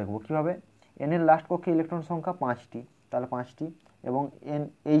 বন্ধনগুলো দেখব। কিভাবে, N এর লাস্ট কক্ষে ইলেকট্রন সংখ্যা 5টি, তাহলে 5টি, এবং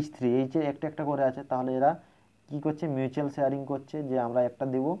H3, H এর একটা একটা করে আছে, তাহলে এরা কি করছে, মিউচুয়াল শেয়ারিং করছে, যে আমরা একটা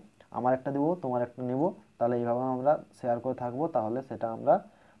দেব, আমার একটা দেব, তোমার একটা নেব, তাহলে এইভাবে আমরা শেয়ার করে থাকবো, তাহলে সেটা আমরা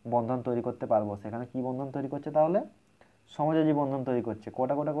বন্ধন তৈরি করতে পারবো। সেখানে কি বন্ধন তৈরি করছে, তাহলে সমযোজী বন্ধন তৈরি করছে।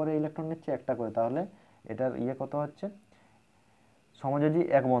 কটা করে ইলেকট্রন নিচ্ছে, একটা করে, তাহলে এটার কত হচ্ছে, সমযোজী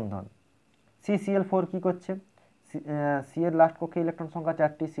এক বন্ধন। CCl4 কি করছে, সি এর লাস্ট কক্ষে ইলেকট্রন সংখ্যা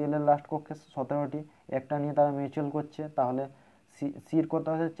 4টি, Cl এর লাস্ট কক্ষে 17টি, একটা নিয়ে তারা মিউচুয়াল করছে, তাহলে সির কত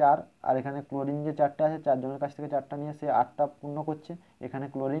আছে 4, আর এখানে ক্লোরিন যে 4টে আছে, 4 জনের কাছ থেকে 4টা নিয়ে সে 8টা পূর্ণ করছে। এখানে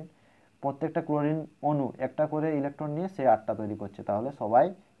ক্লোরিন, প্রত্যেকটা ক্লোরিন অণু একটা করে ইলেকট্রন নিয়ে সে 8টা তৈরি করছে, তাহলে সবাই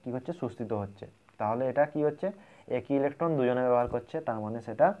কি হচ্ছে, সুস্থিত হচ্ছে। তাহলে এটা কি হচ্ছে, একই ইলেকট্রন দুজনে ব্যবহার করছে, তার মানে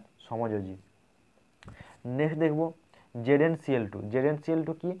সেটা সমযোজী। নেক্সট দেখব ZnCl2। ZnCl2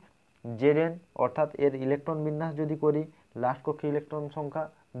 কি, Zn অর্থাৎ এর ইলেকট্রন বিন্যাস যদি করি, লাস্ট কক্ষে ইলেকট্রন সংখ্যা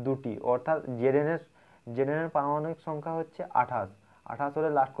 2টি, অর্থাৎ Zn এর পারমাণবিক সংখ্যা হচ্ছে 28। 28 হলে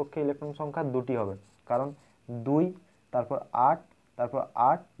লাস্ট কক্ষে ইলেকট্রন সংখ্যা 2টি হবে, কারণ 2 তারপর 8 তারপর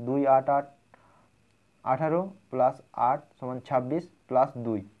 8 2 8 8 18 প্লাস 8 সমান 26 প্লাস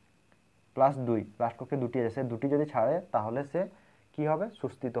 2 লাস্ট কক্ষে 2টি আছে, সে 2টি যদি ছাড়ে তাহলে সে কি হবে,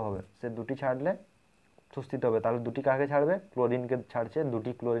 সুস্থিত হবে। সে 2টি ছাড়লে সুস্থিত হবে, তাহলে 2টি কাকে ছাড়বে, ক্লোরিনকে ছাড়ছে।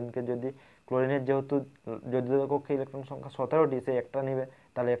 2টি ক্লোরিনকে যদি, ক্লোরিনের যেহেতু যদি কক্ষে ইলেকট্রন সংখ্যা 17টি, সে একটা নেবে,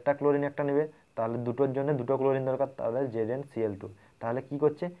 তাহলে একটা ক্লোরিন একটা নেবে, তাহলে দুটোর জন্য 2টো ক্লোরিন দরকার, তাহলে ZnCl2। তাহলে কি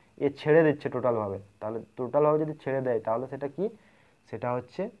করছে, এ ছেড়ে দিচ্ছে টোটালভাবে, তাহলে টোটালভাবে যদি ছেড়ে দেয় তাহলে সেটা কি, সেটা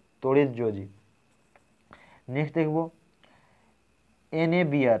হচ্ছে তড়িৎযোজী। নেক্সট দেখব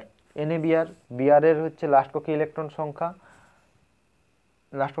NaBr। Br এর হচ্ছে লাস্ট কক্ষে ইলেকট্রন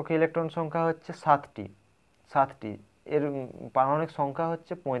সংখ্যা হচ্ছে 7টি, এর পারমাণবিক সংখ্যা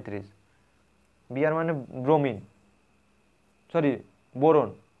হচ্ছে 35। Br মানে bromine, sorry boron,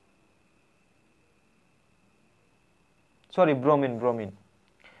 sorry bromine,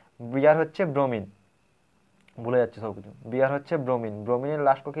 Br হচ্ছে ব্রোমিন, ভুলে যাচ্ছে সব কিছু। Br হচ্ছে ব্রোমিনের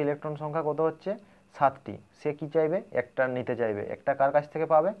লাস্ট কক্ষে ইলেকট্রন সংখ্যা কত হচ্ছে, 7টি। সে কি চাইবে, একটা নিতে চাইবে। একটা কার কাছ থেকে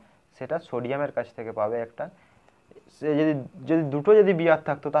পাবে, সেটা সোডিয়ামের কাছ থেকে পাবে একটা। সে যদি দুটো যদি Br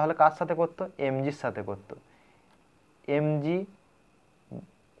থাকতো তাহলে কার সাথে করতো, Mgর সাথে করতো,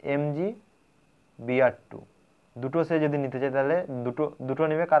 Mg Br2। দুটো সে যদি নিতে চায় তাহলে দুটো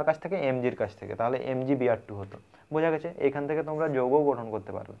নেবে কার কাছ থেকে, Mgর কাছ থেকে, তাহলে Mg Br2 হতো। বোঝা গেছে। এখান থেকে তোমরা যৌগ গঠন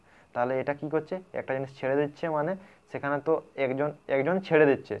করতে পারবে। তাহলে এটা কি করছে, একটা জিনিস ছেড়ে দিচ্ছে, মানে সেখানে তো একজন ছেড়ে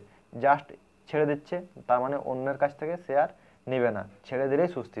দিচ্ছে, জাস্ট ছেড়ে দিচ্ছে, তার মানে অন্যের কাছ থেকে সে আর নেবে না, ছেড়ে দিলেই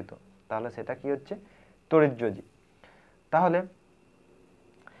সুস্থিত, তাহলে সেটা কি হচ্ছে, তড়িৎযোজী। তাহলে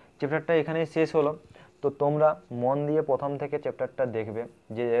চ্যাপ্টারটা এখানেই শেষ হলো। তো তোমরা মন দিয়ে প্রথম থেকে চ্যাপ্টারটা দেখবে,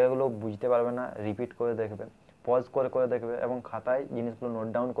 যে জায়গাগুলো বুঝতে পারবে না রিপিট করে দেখবে, পজ করে করে দেখবে এবং খাতায় জিনিসগুলো নোট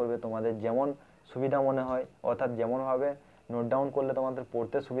ডাউন করবে তোমাদের যেমন সুবিধা মনে হয়, অর্থাৎ যেমনভাবে নোট ডাউন করলে তোমাদের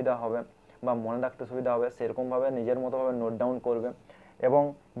পড়তে সুবিধা হবে বা মনে রাখতে সুবিধা হবে সেরকমভাবে নিজের মতোভাবে নোট ডাউন করবে এবং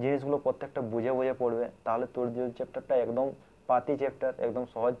জিনিসগুলো প্রত্যেকটা বুঝে বুঝে পড়বে। তাহলে তড়িৎযোজী চ্যাপ্টারটা একদম পাতি চ্যাপ্টার, একদম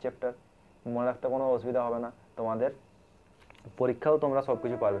সহজ চ্যাপ্টার, মনে রাখতে কোনো অসুবিধা হবে না তোমাদের, পরীক্ষাও তোমরা সব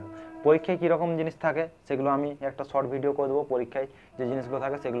কিছু পারবে। পরীক্ষায় কীরকম জিনিস থাকে সেগুলো আমি একটা শর্ট ভিডিও করে দেবো, পরীক্ষায় যে জিনিসগুলো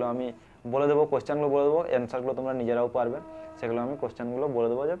থাকে সেগুলো আমি বলে দেবো, কোশ্চেনগুলো বলে দেবো, অ্যান্সারগুলো তোমরা নিজেরাও পারবে, সেগুলো আমি কোশ্চেনগুলো বলে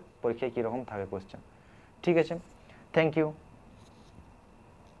দেবো যে পরীক্ষায় কীরকম থাকে কোশ্চেন। ঠিক আছে, থ্যাংক ইউ।